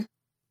similarly.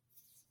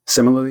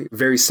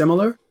 Very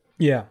similar.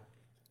 Yeah.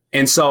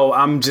 And so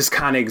I'm just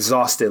kind of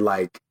exhausted.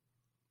 Like,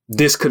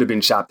 this could have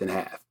been chopped in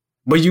half.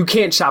 But you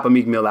can't chop a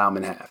Meek Mill album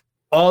in half.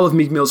 All of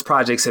Meek Mill's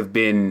projects have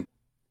been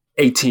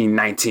 18,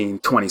 19,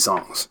 20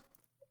 songs.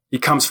 He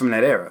comes from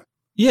that era.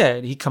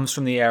 Yeah, he comes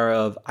from the era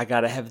of, I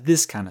got to have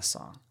this kind of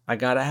song. I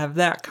got to have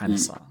that kind of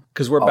song.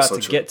 Because we're about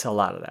to get to a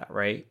lot of that,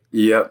 right?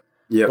 Yep.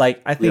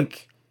 Like, I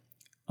think,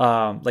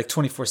 like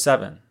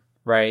 24/7,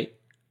 right?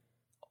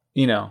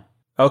 You know,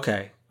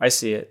 okay, I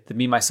see it. The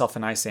Me, Myself,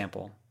 and I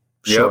sample.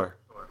 Sure.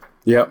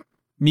 Yep.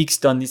 Meek's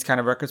done these kind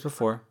of records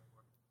before.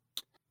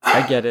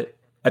 I get it.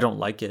 I don't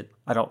like it.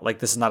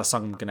 This is not a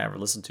song I'm going to ever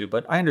listen to,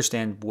 but I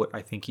understand what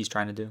I think he's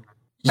trying to do.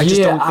 I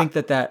just don't think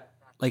that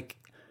like,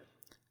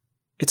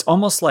 it's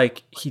almost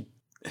like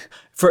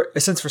for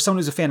someone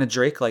who's a fan of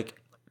Drake, like,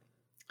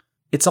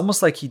 it's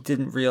almost like he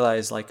didn't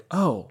realize like,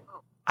 oh,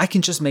 I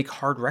can just make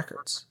hard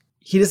records.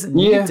 He doesn't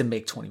need to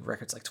make 20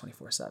 records like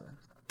 24/7.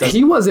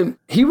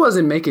 He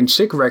wasn't making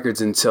chick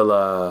records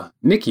until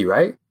Nicki,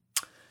 right?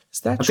 Is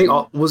that I true?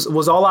 think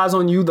was All Eyes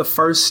on You the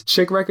first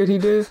chick record he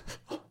did?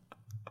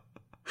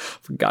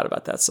 Forgot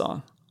about that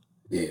song.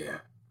 Yeah.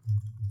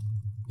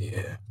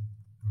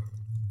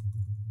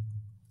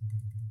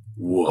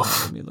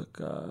 Woof. Let me look.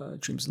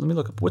 Dreams. Let me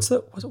look up. Was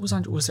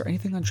there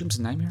anything on Dreams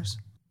and Nightmares?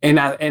 And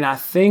I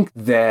think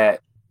that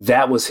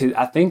was his.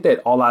 I think that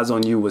All Eyes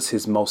on You was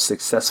his most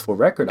successful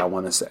record, I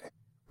want to say.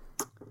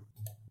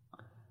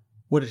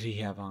 What did he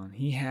have on?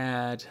 He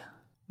had.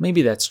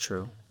 Maybe that's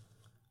true.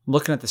 I'm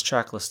looking at this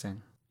track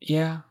listing.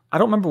 Yeah, I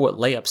don't remember what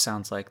Layup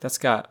sounds like. That's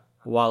got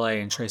Wale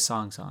and Trey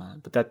Songz on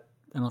it, but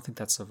I don't think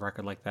that's a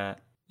record like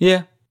that.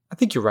 Yeah, I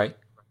think you're right.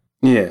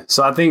 Yeah,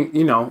 so I think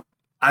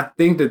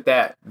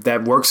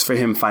that works for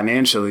him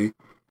financially,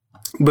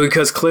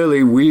 because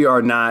clearly we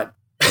are not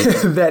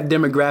that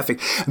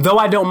demographic. Though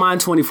I don't mind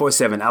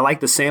 24/7. I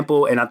like the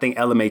sample, and I think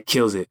LMA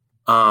kills it.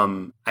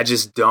 I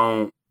just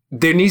don't.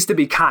 There needs to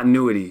be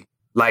continuity.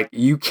 Like,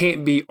 you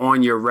can't be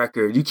on your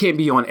record. You can't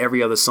be on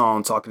every other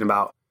song talking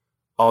about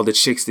all the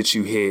chicks that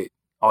you hit,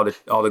 all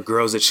the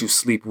girls that you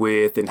sleep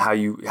with, and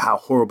how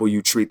horrible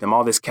you treat them,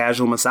 all this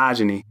casual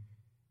misogyny.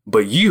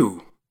 But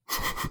you,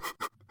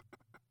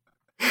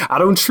 I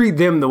don't treat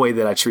them the way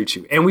that I treat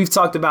you. And we've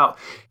talked about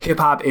hip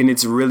hop and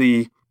its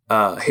really,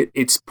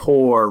 its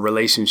poor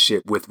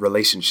relationship with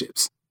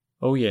relationships.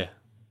 Oh yeah,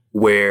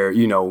 where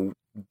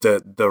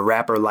the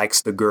rapper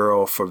likes the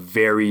girl for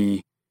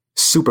very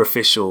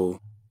superficial,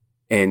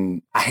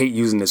 and I hate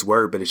using this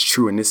word, but it's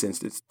true in this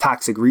instance,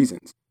 toxic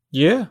reasons.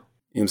 Yeah.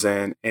 You know what I'm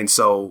saying? And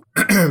so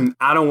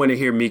I don't want to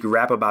hear Meek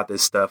rap about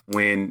this stuff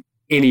when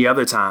any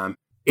other time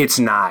it's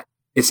not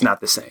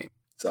the same.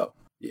 So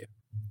yeah.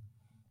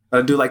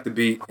 I do like the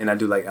beat, and I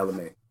do like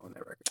LMA on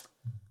that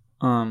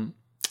record.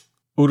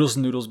 Oodles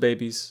and Noodles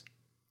Babies.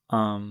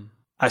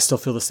 I still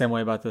feel the same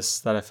way about this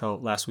that I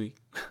felt last week.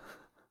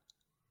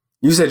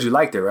 You said you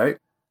liked it, right?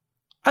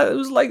 I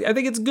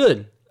think it's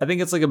good. I think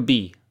it's like a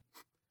B.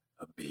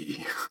 A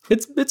B.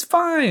 It's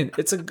fine.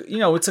 It's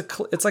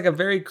like a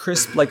very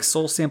crisp, like,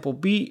 soul sample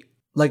beat.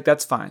 Like,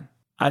 that's fine.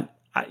 I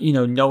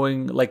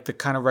knowing like the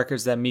kind of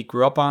records that Meek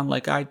grew up on,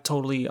 like, I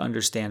totally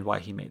understand why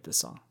he made this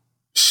song.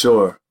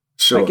 Sure.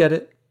 I get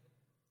it.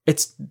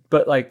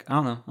 But like, I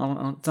don't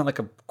know. It's not like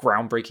a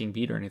groundbreaking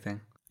beat or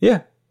anything.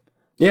 Yeah.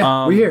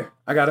 Yeah. We here.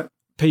 I got it.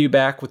 Pay You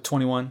Back with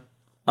 21.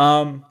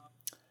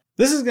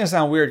 This is gonna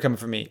sound weird coming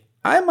from me.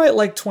 I might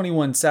like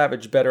 21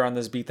 Savage better on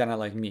this beat than I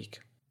like Meek.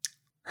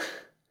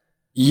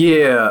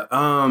 Yeah,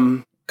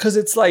 because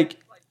it's like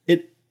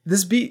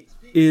this beat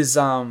is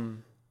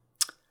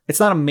it's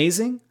not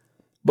amazing,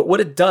 but what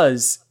it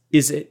does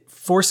is it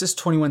forces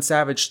 21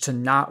 Savage to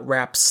not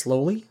rap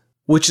slowly,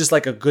 which is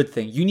like a good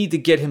thing. You need to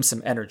get him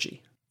some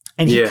energy,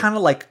 and he kind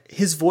of like,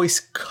 his voice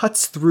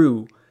cuts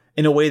through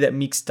in a way that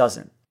Meek's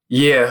doesn't.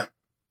 Yeah.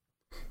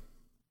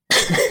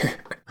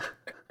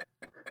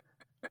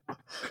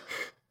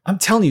 I'm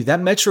telling you,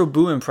 that Metro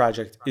Boomin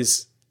project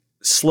is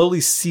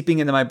slowly seeping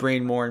into my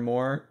brain more and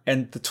more.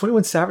 And the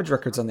 21 Savage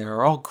records on there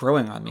are all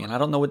growing on me, and I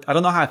don't know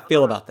how I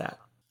feel about that.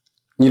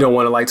 You don't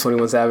want to like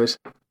 21 Savage?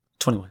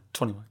 21.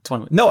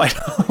 No, I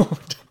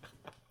don't.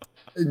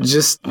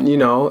 Just,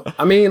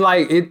 I mean,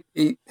 like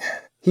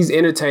he's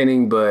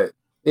entertaining, but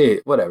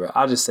whatever.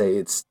 I'll just say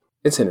it's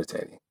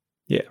entertaining.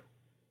 Yeah.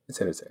 It's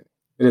entertaining.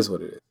 It is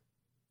what it is.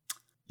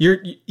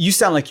 You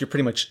sound like you're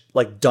pretty much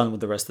like done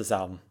with the rest of this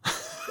album.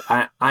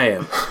 I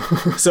am.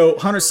 So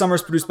 100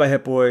 Summers produced by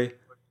Hit Boy.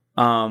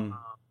 I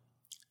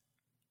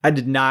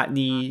did not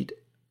need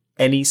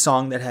any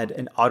song that had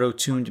an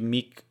auto-tuned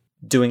Meek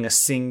doing a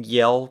sing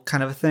yell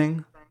kind of a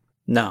thing.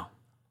 No,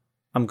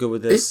 I'm good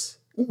with this.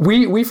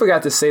 We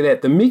forgot to say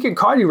that the Meek and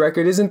Cardi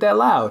record isn't that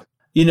loud.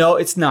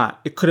 It's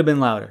not. It could have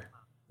been louder.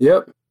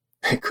 Yep,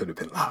 it could have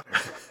been louder.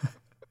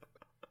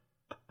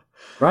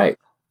 Right.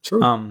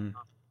 True. I'm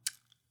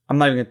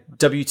not even gonna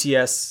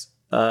WTS.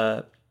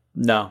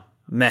 No,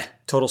 meh.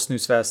 Total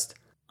snooze fest.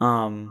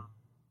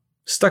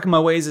 Stuck in My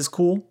Ways is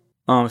cool.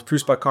 It's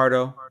produced by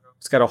Cardo.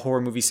 It's got a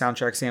horror movie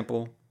soundtrack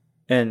sample,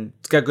 and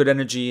it's got good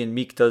energy. And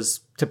Meek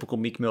does typical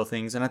Meek Mill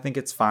things, and I think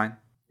it's fine.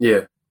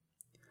 Yeah.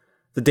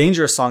 The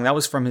Dangerous song, that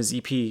was from his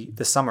EP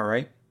this summer,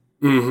 right?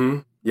 Mm-hmm.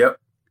 Yep.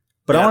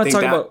 But I want to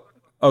talk about.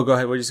 Oh, go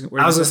ahead. What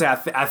I was gonna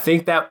say. I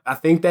think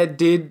that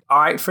did all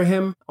right for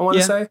him. I want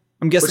to say.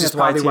 I'm guessing which that's is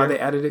probably why they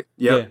added it.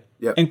 Yep.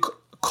 Yeah. Yep. And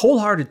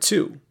Cold Hearted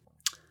too.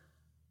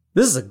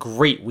 This is a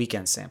great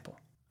Weekend sample.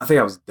 I think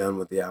I was done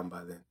with the album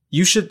by then.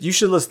 You should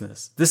listen to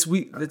this. This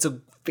week, it's a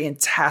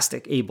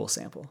fantastic Abel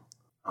sample.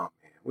 Oh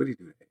man, what did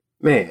he do?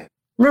 Man,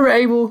 remember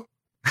Abel?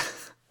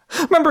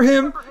 Remember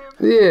him?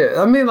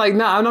 Yeah, I mean, like,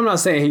 I'm not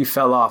saying he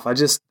fell off. I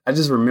just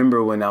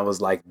remember when I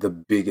was like the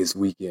biggest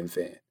Weekend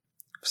fan.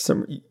 For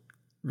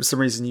some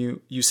reason,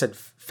 you said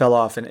fell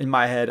off, and in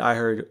my head, I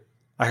heard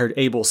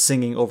Abel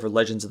singing over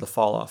Legends of the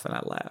Fall Off, and I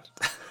laughed.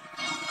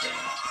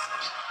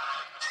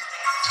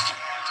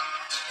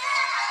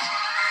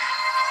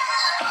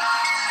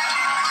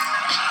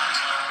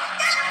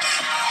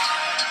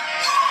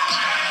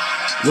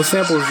 What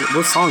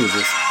song is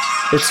this?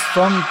 It's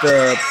from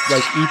the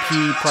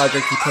EP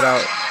project he put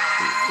out,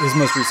 his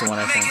most recent one,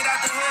 I think.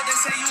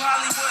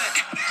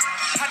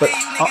 But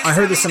I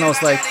heard this and I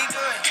was like,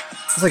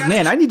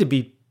 man, I need to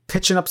be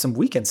pitching up some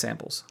Weekend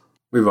samples.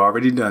 We've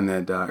already done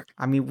that, Doc.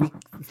 I mean,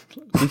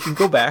 we can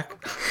go back.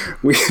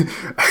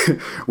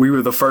 we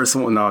were the first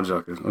one. No, I'm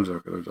joking.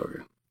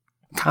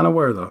 Kind of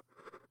were though.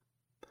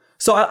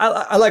 So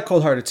I like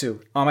Cold Hearted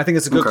too. I think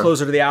it's a good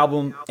closer to the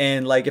album.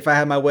 And like, if I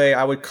had my way,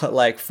 I would cut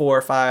like 4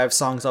 or 5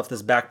 songs off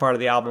this back part of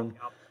the album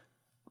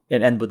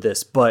and end with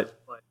this. But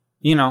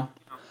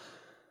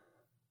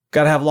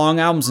gotta have long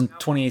albums in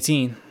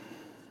 2018.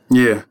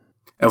 Yeah,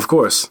 of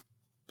course.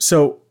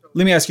 So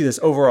let me ask you this: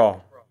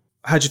 overall,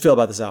 how'd you feel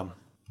about this album?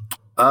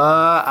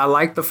 I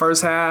like the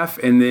first half,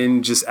 and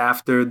then just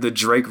after the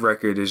Drake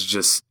record is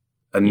just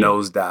a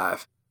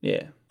nosedive.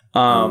 Yeah.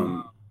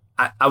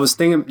 I was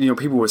thinking,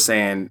 people were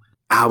saying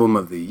album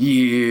of the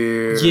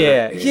year.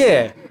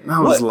 Yeah. And I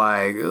was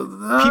like, people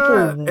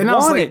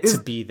want it to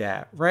be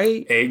that,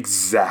 right?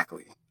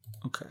 Exactly.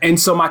 Okay. And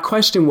so my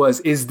question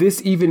was, is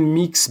this even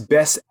Meek's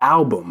best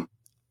album?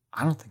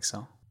 I don't think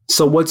so.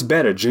 So what's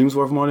better, Dreams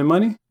Worth More Than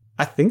Money?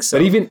 I think so.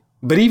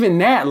 But even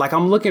that, like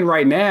I'm looking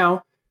right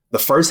now, the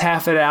first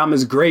half of the album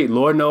is great.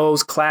 Lord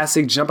Knows,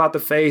 classic, Jump Out the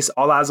Face,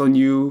 All Eyes on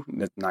You.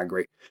 That's not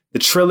great. The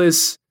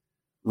Trillist,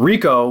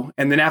 Rico,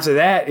 and then after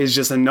that is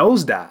just a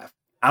nosedive.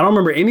 I don't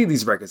remember any of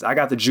these records. I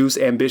got the Juice,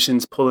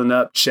 Ambitions, Pulling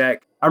Up,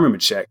 Check. I remember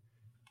Check.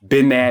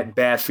 Been That,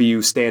 Bad For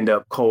You, Stand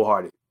Up, Cold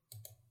Hearted.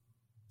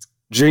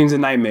 Dreams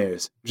and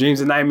Nightmares. Dreams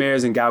and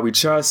Nightmares and God We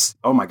Trust.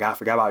 Oh my God, I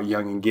forgot about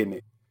Young and Getting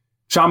It.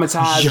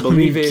 Traumatized,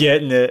 Believe It.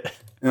 Getting It.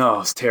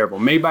 Oh, it's terrible.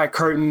 Made by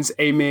Curtains,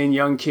 Amen,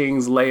 Young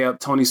Kings, Layup,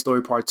 Tony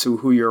Story Part 2,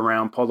 Who You're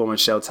Around, Polo and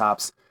Shell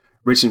Tops,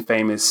 Rich and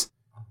Famous,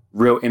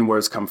 Real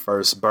N-Words Come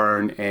First,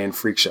 Burn, and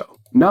Freak Show.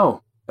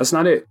 No, that's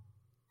not it.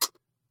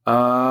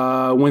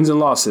 Wins and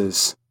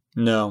Losses.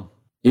 No.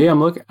 Yeah, I'm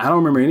looking. I don't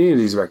remember any of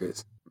these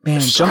records. Man,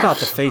 Jump Out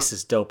the Face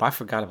is dope. I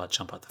forgot about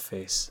Jump Out the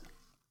Face.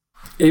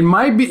 It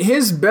might be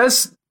his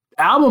best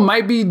album.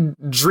 Might be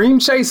Dream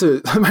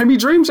Chasers. Might be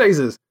Dream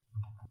Chasers.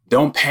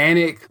 Don't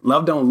Panic.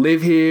 Love Don't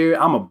Live Here.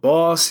 I'm a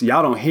Boss.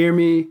 Y'all Don't Hear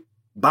Me.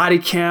 Body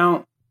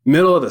Count.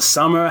 Middle of the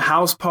Summer.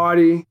 House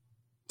Party.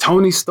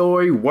 Tony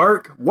Story.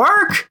 Work.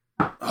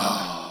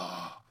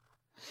 Oh,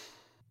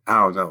 I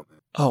don't know. Man.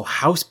 Oh,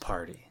 House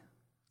Party.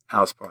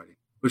 House Party,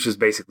 which is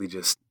basically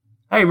just,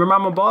 hey, remember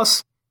I'm a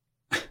boss?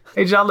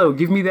 Hey, Jalil,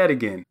 give me that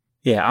again.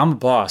 Yeah, I'm a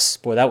Boss.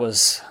 Boy, that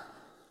was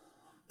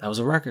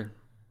a record.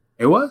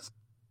 It was.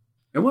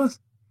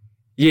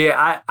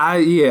 Yeah,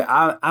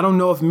 I don't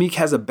know if Meek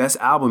has a best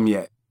album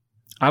yet.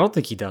 I don't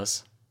think he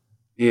does.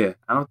 Yeah,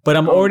 I don't. But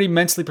I'm already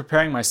mentally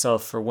preparing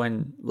myself for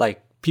when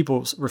like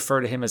people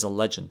refer to him as a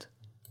legend.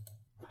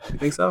 You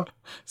think so?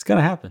 It's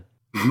gonna happen.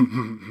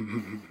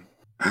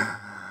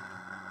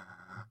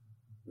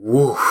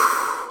 Woo.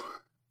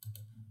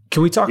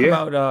 Can we talk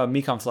about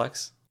Meek on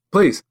Flex?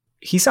 Please.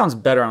 He sounds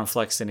better on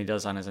Flex than he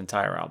does on his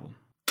entire album.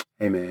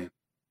 Hey, man.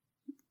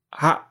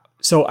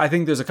 So I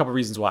think there's a couple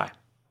reasons why.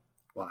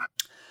 Why?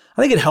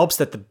 I think it helps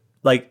that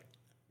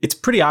it's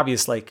pretty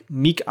obvious, like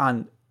Meek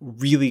on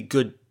really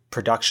good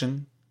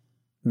production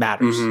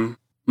matters.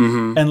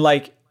 And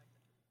like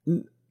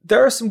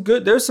there's some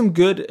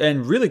good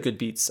and really good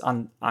beats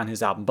on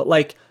his album. But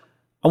like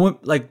I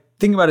went like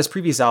thinking about his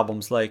previous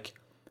albums, like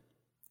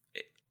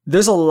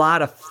there's a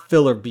lot of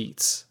filler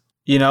beats,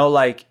 you know,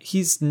 like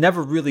he's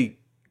never really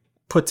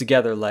put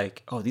together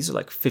like, oh, these are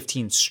like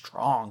 15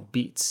 strong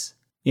beats,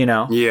 you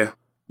know? Yeah.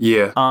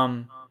 Yeah.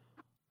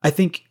 I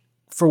think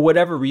for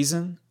whatever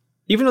reason,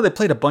 even though they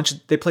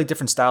played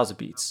different styles of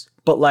beats,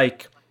 but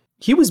like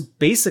he was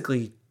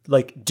basically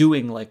like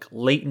doing like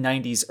late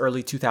 90s,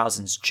 early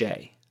 2000s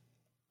Jay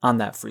on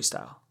that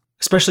freestyle,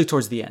 especially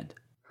towards the end.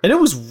 And it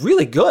was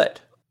really good.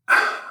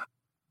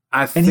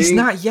 And he's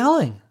not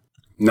yelling.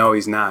 No,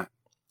 he's not.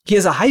 He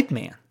has a hype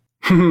man.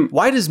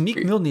 Why does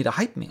Meek Mill need a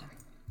hype man?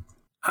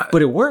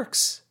 But it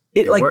works.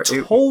 It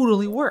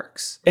totally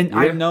works. And yeah.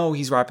 I know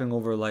he's rapping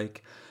over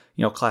like,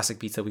 you know, classic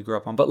beats that we grew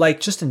up on, but like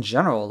just in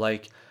general,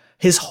 like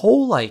his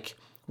whole, like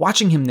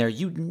watching him there,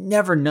 you'd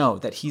never know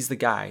that he's the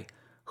guy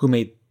who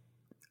made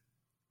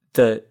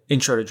the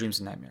intro to Dreams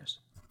and Nightmares.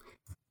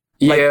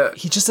 Yeah. Like,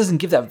 he just doesn't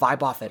give that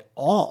vibe off at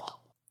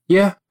all.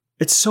 Yeah.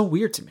 It's so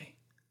weird to me.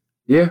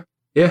 Yeah.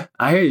 Yeah.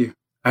 I hear you.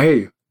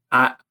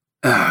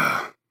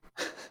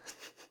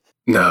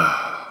 No.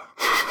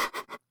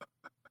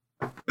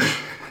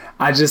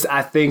 I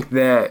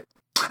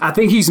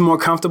think he's more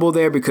comfortable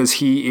there because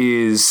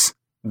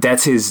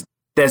that's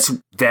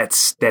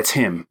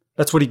him.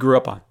 That's what he grew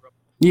up on.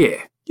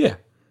 Yeah. Yeah.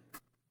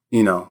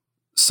 You know,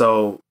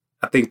 so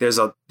I think there's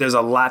a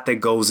lot that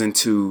goes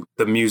into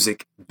the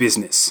music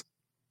business,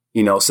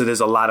 you know, so there's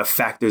a lot of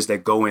factors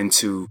that go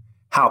into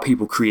how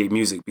people create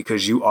music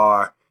because you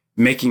are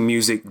making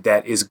music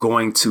that is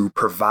going to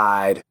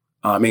provide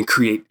and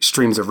create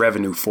streams of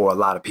revenue for a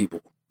lot of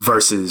people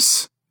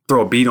versus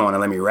throw a beat on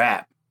and let me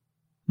rap.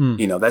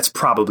 You know, that's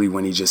probably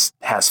when he just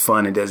has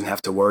fun and doesn't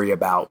have to worry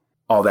about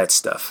all that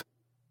stuff.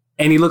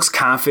 And he looks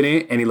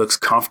confident and he looks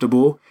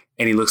comfortable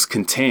and he looks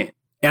content.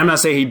 And I'm not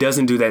saying he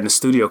doesn't do that in the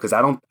studio because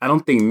I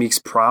don't think Meek's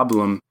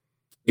problem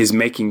is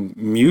making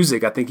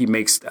music. I think he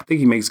makes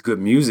good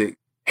music.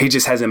 He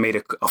just hasn't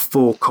made a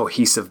full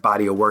cohesive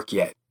body of work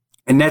yet.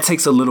 And that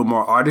takes a little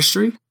more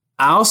artistry.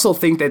 I also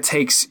think that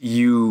takes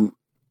you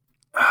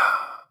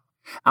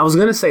I was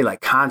going to say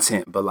like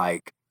content, but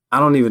like I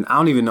don't even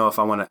know if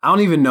I don't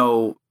even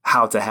know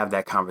how to have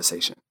that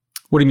conversation.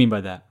 What do you mean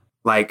by that?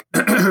 Like,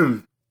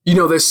 you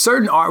know, there's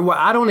certain art where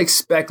I don't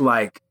expect,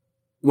 like,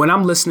 when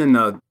I'm listening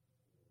to,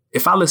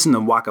 if I listen to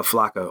Waka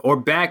Flocka or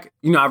back,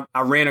 you know,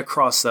 I ran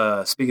across,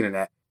 speaking of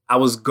that, I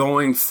was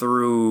going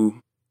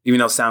through, even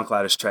though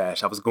SoundCloud is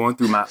trash, I was going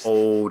through my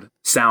old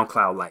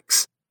SoundCloud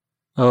likes.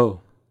 Oh.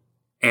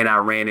 And I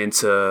ran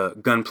into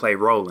Gunplay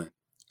Rollin'.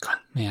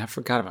 Man, I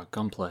forgot about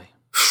Gunplay.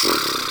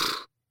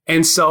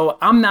 And so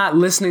I'm not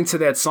listening to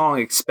that song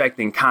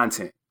expecting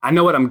content. I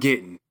know what I'm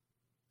getting.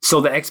 So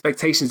the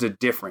expectations are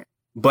different.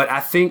 But I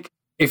think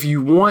if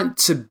you want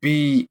to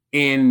be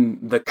in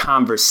the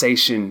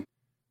conversation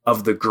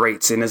of the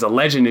greats, and as a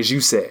legend, as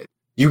you said,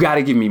 you got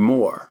to give me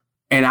more.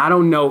 And I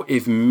don't know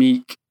if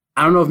Meek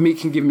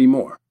can give me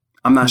more.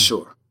 I'm not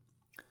sure.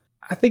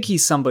 I think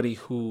he's somebody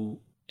who,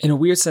 in a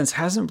weird sense,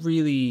 hasn't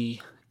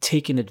really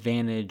taken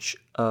advantage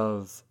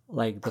of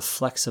like the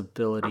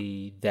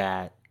flexibility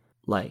that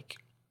like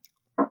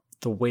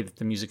the way that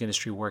the music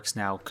industry works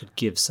now could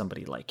give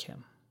somebody like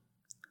him.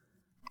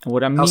 And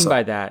what I mean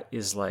by that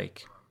is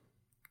like,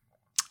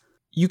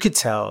 you could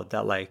tell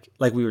that like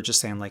we were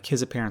just saying, like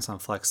his appearance on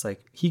Flex,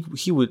 like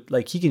he would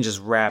like, he can just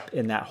rap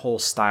in that whole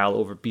style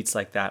over beats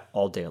like that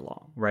all day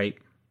long. Right.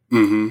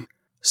 Mm-hmm.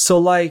 So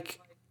like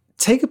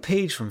take a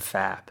page from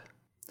Fab,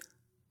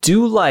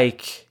 do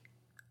like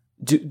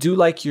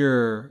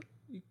your,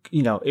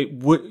 you know,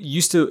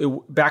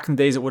 back in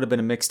the days, it would have been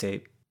a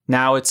mixtape.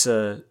 Now it's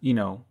a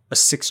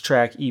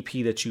 6-track EP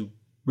that you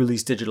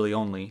release digitally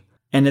only.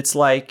 And it's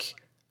like,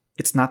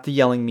 it's not the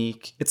yelling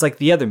Meek. It's like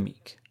the other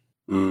Meek.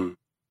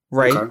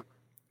 Right? Okay.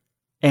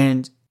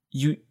 And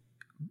you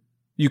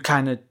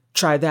kind of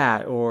try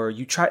that, or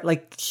you try,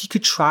 like, he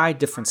could try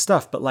different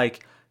stuff, but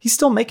like, he's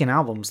still making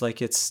albums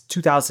like it's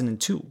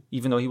 2002,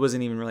 even though he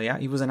wasn't even really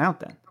out. He wasn't out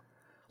then.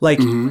 Like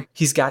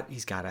he's got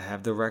to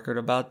have the record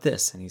about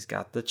this, and he's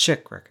got the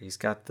Chick record. He's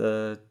got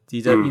you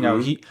know,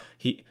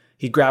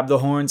 he grabbed the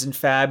horns in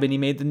Fab and he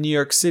made the New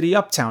York City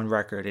Uptown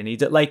record, and he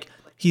did like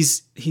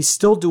he's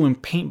still doing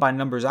paint by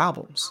numbers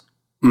albums,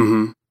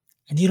 and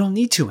you don't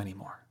need to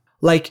anymore.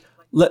 Like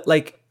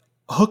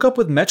hook up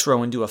with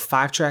Metro and do a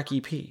 5-track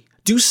EP.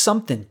 Do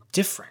something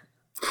different.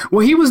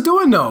 Well, he was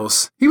doing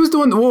those. He was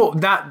doing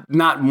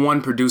not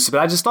one producer, but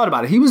I just thought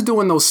about it. He was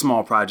doing those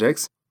small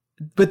projects.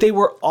 But they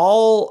were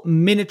all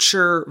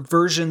miniature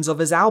versions of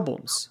his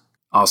albums.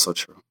 Also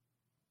true.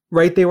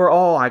 Right? They were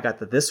all, I got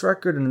this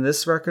record and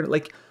this record.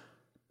 Like,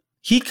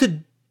 he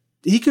could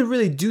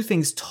really do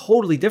things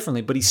totally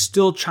differently, but he's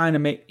still trying to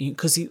make,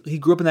 because he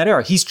grew up in that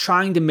era. He's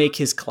trying to make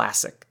his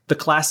classic. The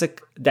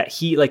classic that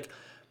he, like,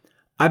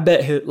 I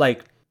bet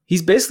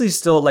he's basically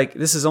still like,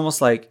 this is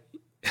almost like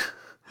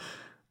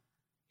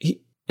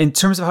in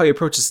terms of how he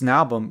approaches an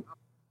album,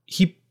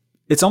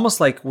 it's almost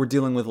like we're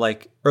dealing with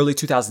like early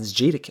 2000s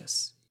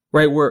Jadakiss,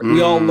 right? Where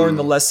we all learn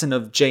the lesson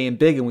of Jay and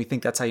Big and we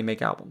think that's how you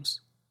make albums.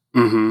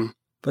 Mm-hmm.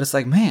 But it's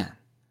like, man,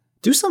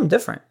 do something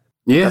different.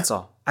 Yeah. That's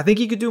all. I think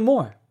he could do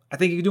more.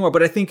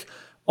 But I think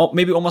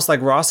maybe almost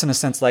like Ross in a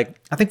sense, like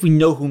I think we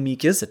know who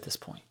Meek is at this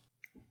point.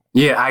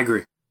 Yeah, I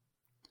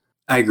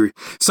agree.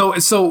 So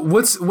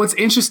what's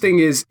interesting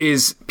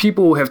is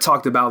people have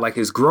talked about like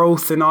his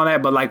growth and all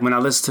that, but like when I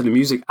listen to the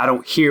music, I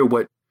don't hear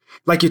what,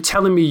 like you're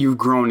telling me you've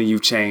grown and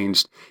you've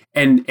changed,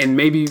 and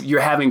maybe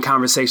you're having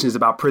conversations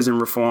about prison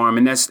reform,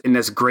 and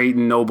that's great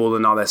and noble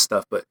and all that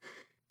stuff, but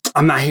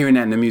I'm not hearing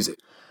that in the music.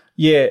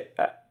 Yeah,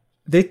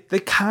 they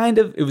kind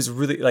of, it was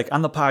really like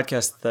on the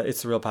podcast,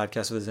 It's the Real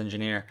Podcast with his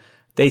engineer,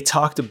 they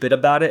talked a bit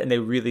about it and they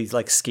really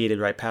like skated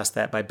right past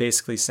that by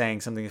basically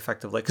saying something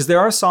effective, like, because there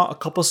are a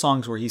couple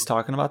songs where he's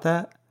talking about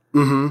that.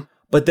 Mm-hmm.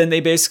 But then they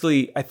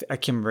basically, I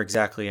can't remember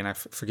exactly, and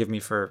forgive me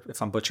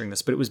if I'm butchering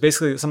this, but it was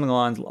basically something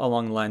along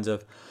the lines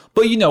of,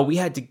 but you know, we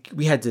had to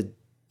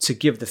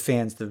give the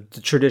fans the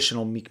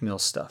traditional Meek Mill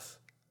stuff,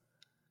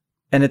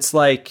 and it's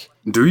like,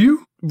 do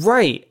you?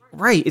 Right.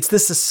 It's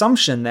this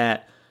assumption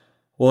that,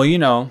 well, you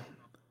know,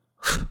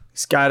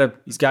 he's gotta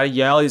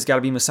yell, he's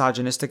gotta be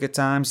misogynistic at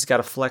times, he's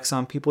gotta flex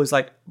on people. He's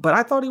like, but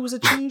I thought he was a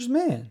changed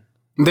man.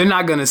 They're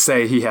not gonna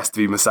say he has to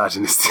be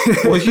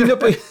misogynistic. Well, you know,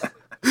 but,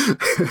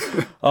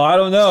 oh, I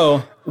don't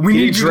know. We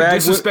need you to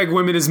disrespect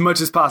women as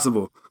much as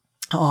possible.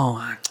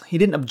 Oh, he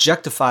didn't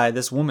objectify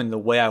this woman the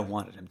way I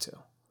wanted him to.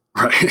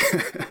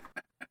 Right.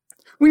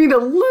 We need a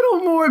little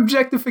more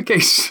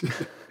objectification.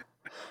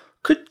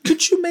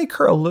 Could you make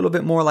her a little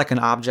bit more like an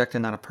object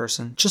and not a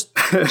person? Just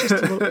a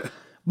little.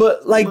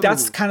 But like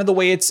that's kind of the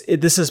way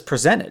this is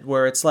presented,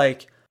 where it's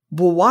like,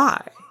 well,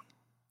 why?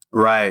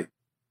 Right.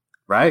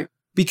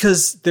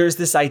 Because there's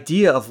this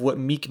idea of what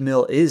Meek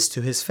Mill is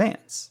to his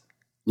fans.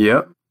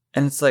 Yep.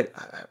 And it's like,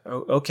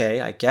 okay,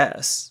 I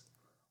guess.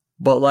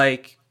 But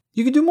like,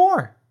 you could do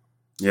more.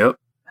 Yep.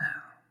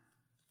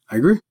 I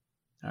agree.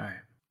 All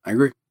right. I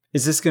agree.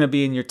 Is this going to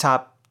be in your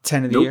top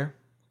 10 of the year?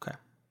 Okay.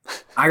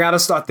 I got to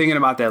start thinking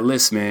about that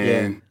list,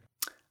 man.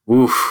 Yeah.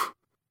 Oof.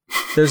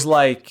 There's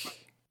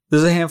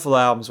a handful of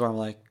albums where I'm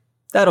like,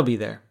 that'll be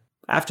there.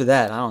 After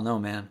that, I don't know,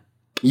 man.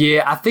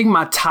 Yeah, I think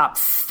my top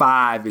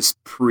 5 is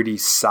pretty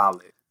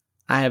solid.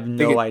 I have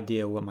no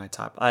idea what my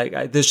top.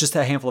 There's just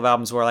a handful of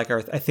albums where like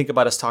I think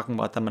about us talking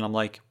about them, and I'm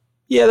like,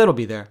 yeah, that'll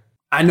be there.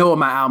 I know what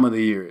my album of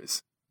the year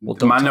is. Well,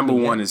 my number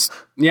one is.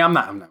 Yeah, I'm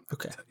not.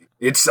 Okay.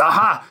 It's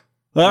Aha.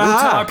 To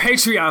our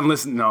Patreon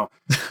listen. No.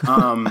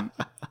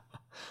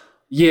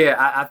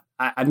 Yeah,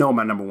 I know what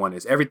my number one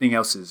is. Everything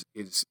else is.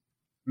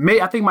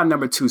 I think my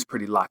number 2 is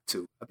pretty locked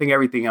too. I think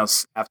everything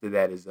else after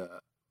that is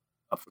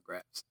up for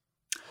grabs.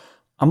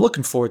 I'm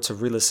looking forward to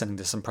re-listening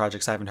to some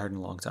projects I haven't heard in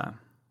a long time.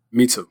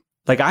 Me too.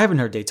 Like I haven't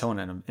heard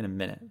Daytona in a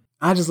minute.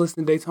 I just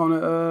listened to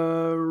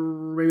Daytona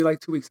maybe like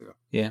 2 weeks ago.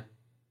 Yeah.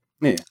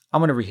 Yeah.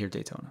 I'm gonna rehear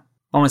Daytona.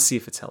 I want to see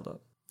if it's held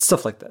up.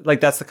 Stuff like that.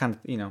 Like that's the kind of,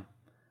 you know,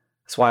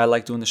 that's why I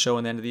like doing the show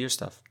and the end of the year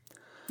stuff.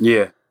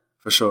 Yeah,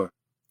 for sure.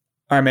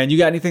 All right, man. You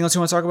got anything else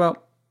you want to talk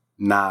about?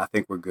 Nah, I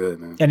think we're good,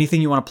 man.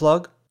 Anything you want to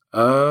plug?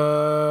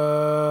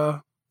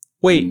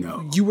 Wait,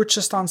 no. You were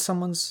just on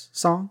someone's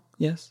song?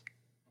 Yes.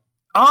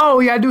 Oh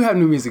yeah, I do have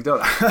new music,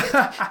 don't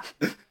I?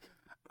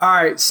 All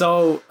right,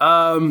 so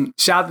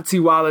shout out to T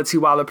Walla. T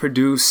Walla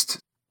produced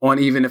on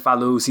Even If I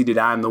Lose. He did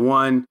I Am the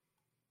One.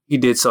 He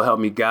did So Help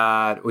Me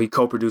God. Or he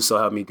co-produced So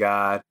Help Me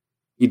God.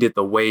 He did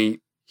The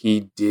Wait.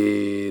 He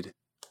did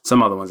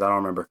some other ones I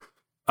don't remember.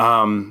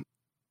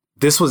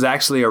 This was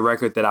actually a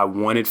record that I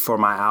wanted for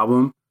my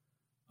album,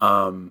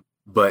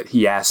 but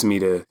he asked me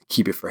to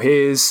keep it for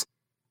his.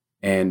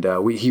 And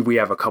we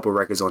have a couple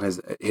records on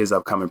his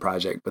upcoming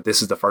project, but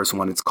this is the first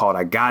one. It's called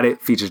I Got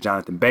It, features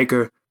Jonathan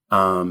Baker.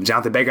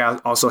 Jonathan Baker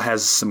also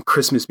has some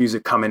Christmas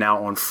music coming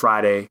out on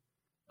Friday.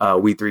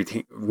 We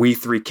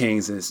Three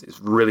Kings is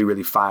really,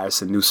 really fire.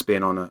 It's a new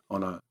spin on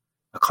a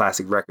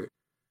classic record.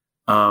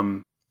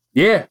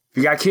 Yeah, if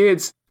you got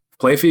kids,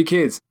 play it for your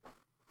kids.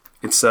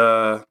 It's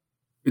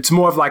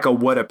more of like a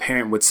what a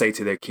parent would say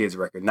to their kids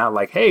record, not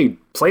like, hey,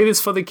 play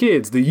this for the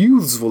kids. The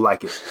youths will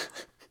like it.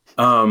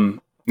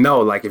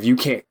 No, like if you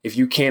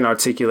can't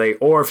articulate,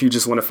 or if you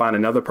just want to find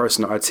another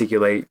person to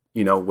articulate,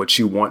 you know, what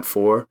you want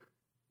for,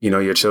 you know,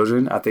 your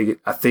children, I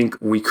think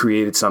we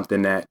created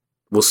something that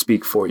will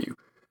speak for you.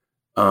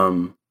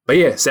 But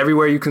yeah, it's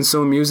everywhere you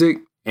consume music.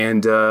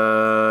 And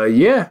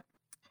yeah.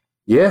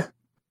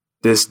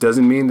 This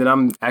doesn't mean that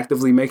I'm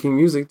actively making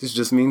music. This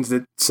just means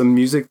that some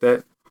music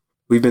that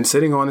we've been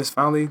sitting on is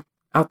finally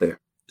out there.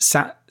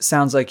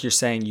 Sounds like you're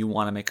saying you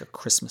want to make a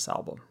Christmas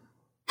album.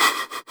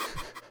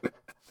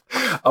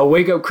 A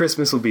Wake Up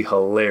Christmas would be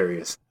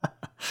hilarious.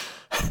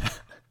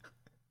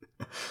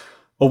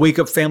 A Wake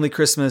Up Family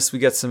Christmas. We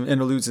got some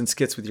interludes and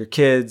skits with your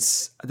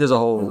kids. There's a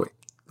whole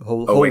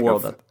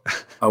world up.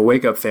 A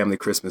Wake Up Family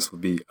Christmas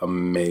would be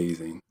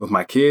amazing. With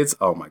my kids,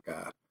 oh my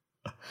God.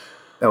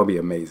 That would be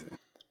amazing.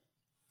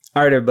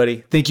 All right,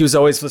 everybody. Thank you as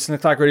always for listening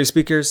to Clock Radio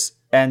Speakers.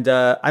 And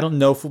I don't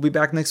know if we'll be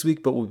back next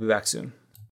week, but we'll be back soon.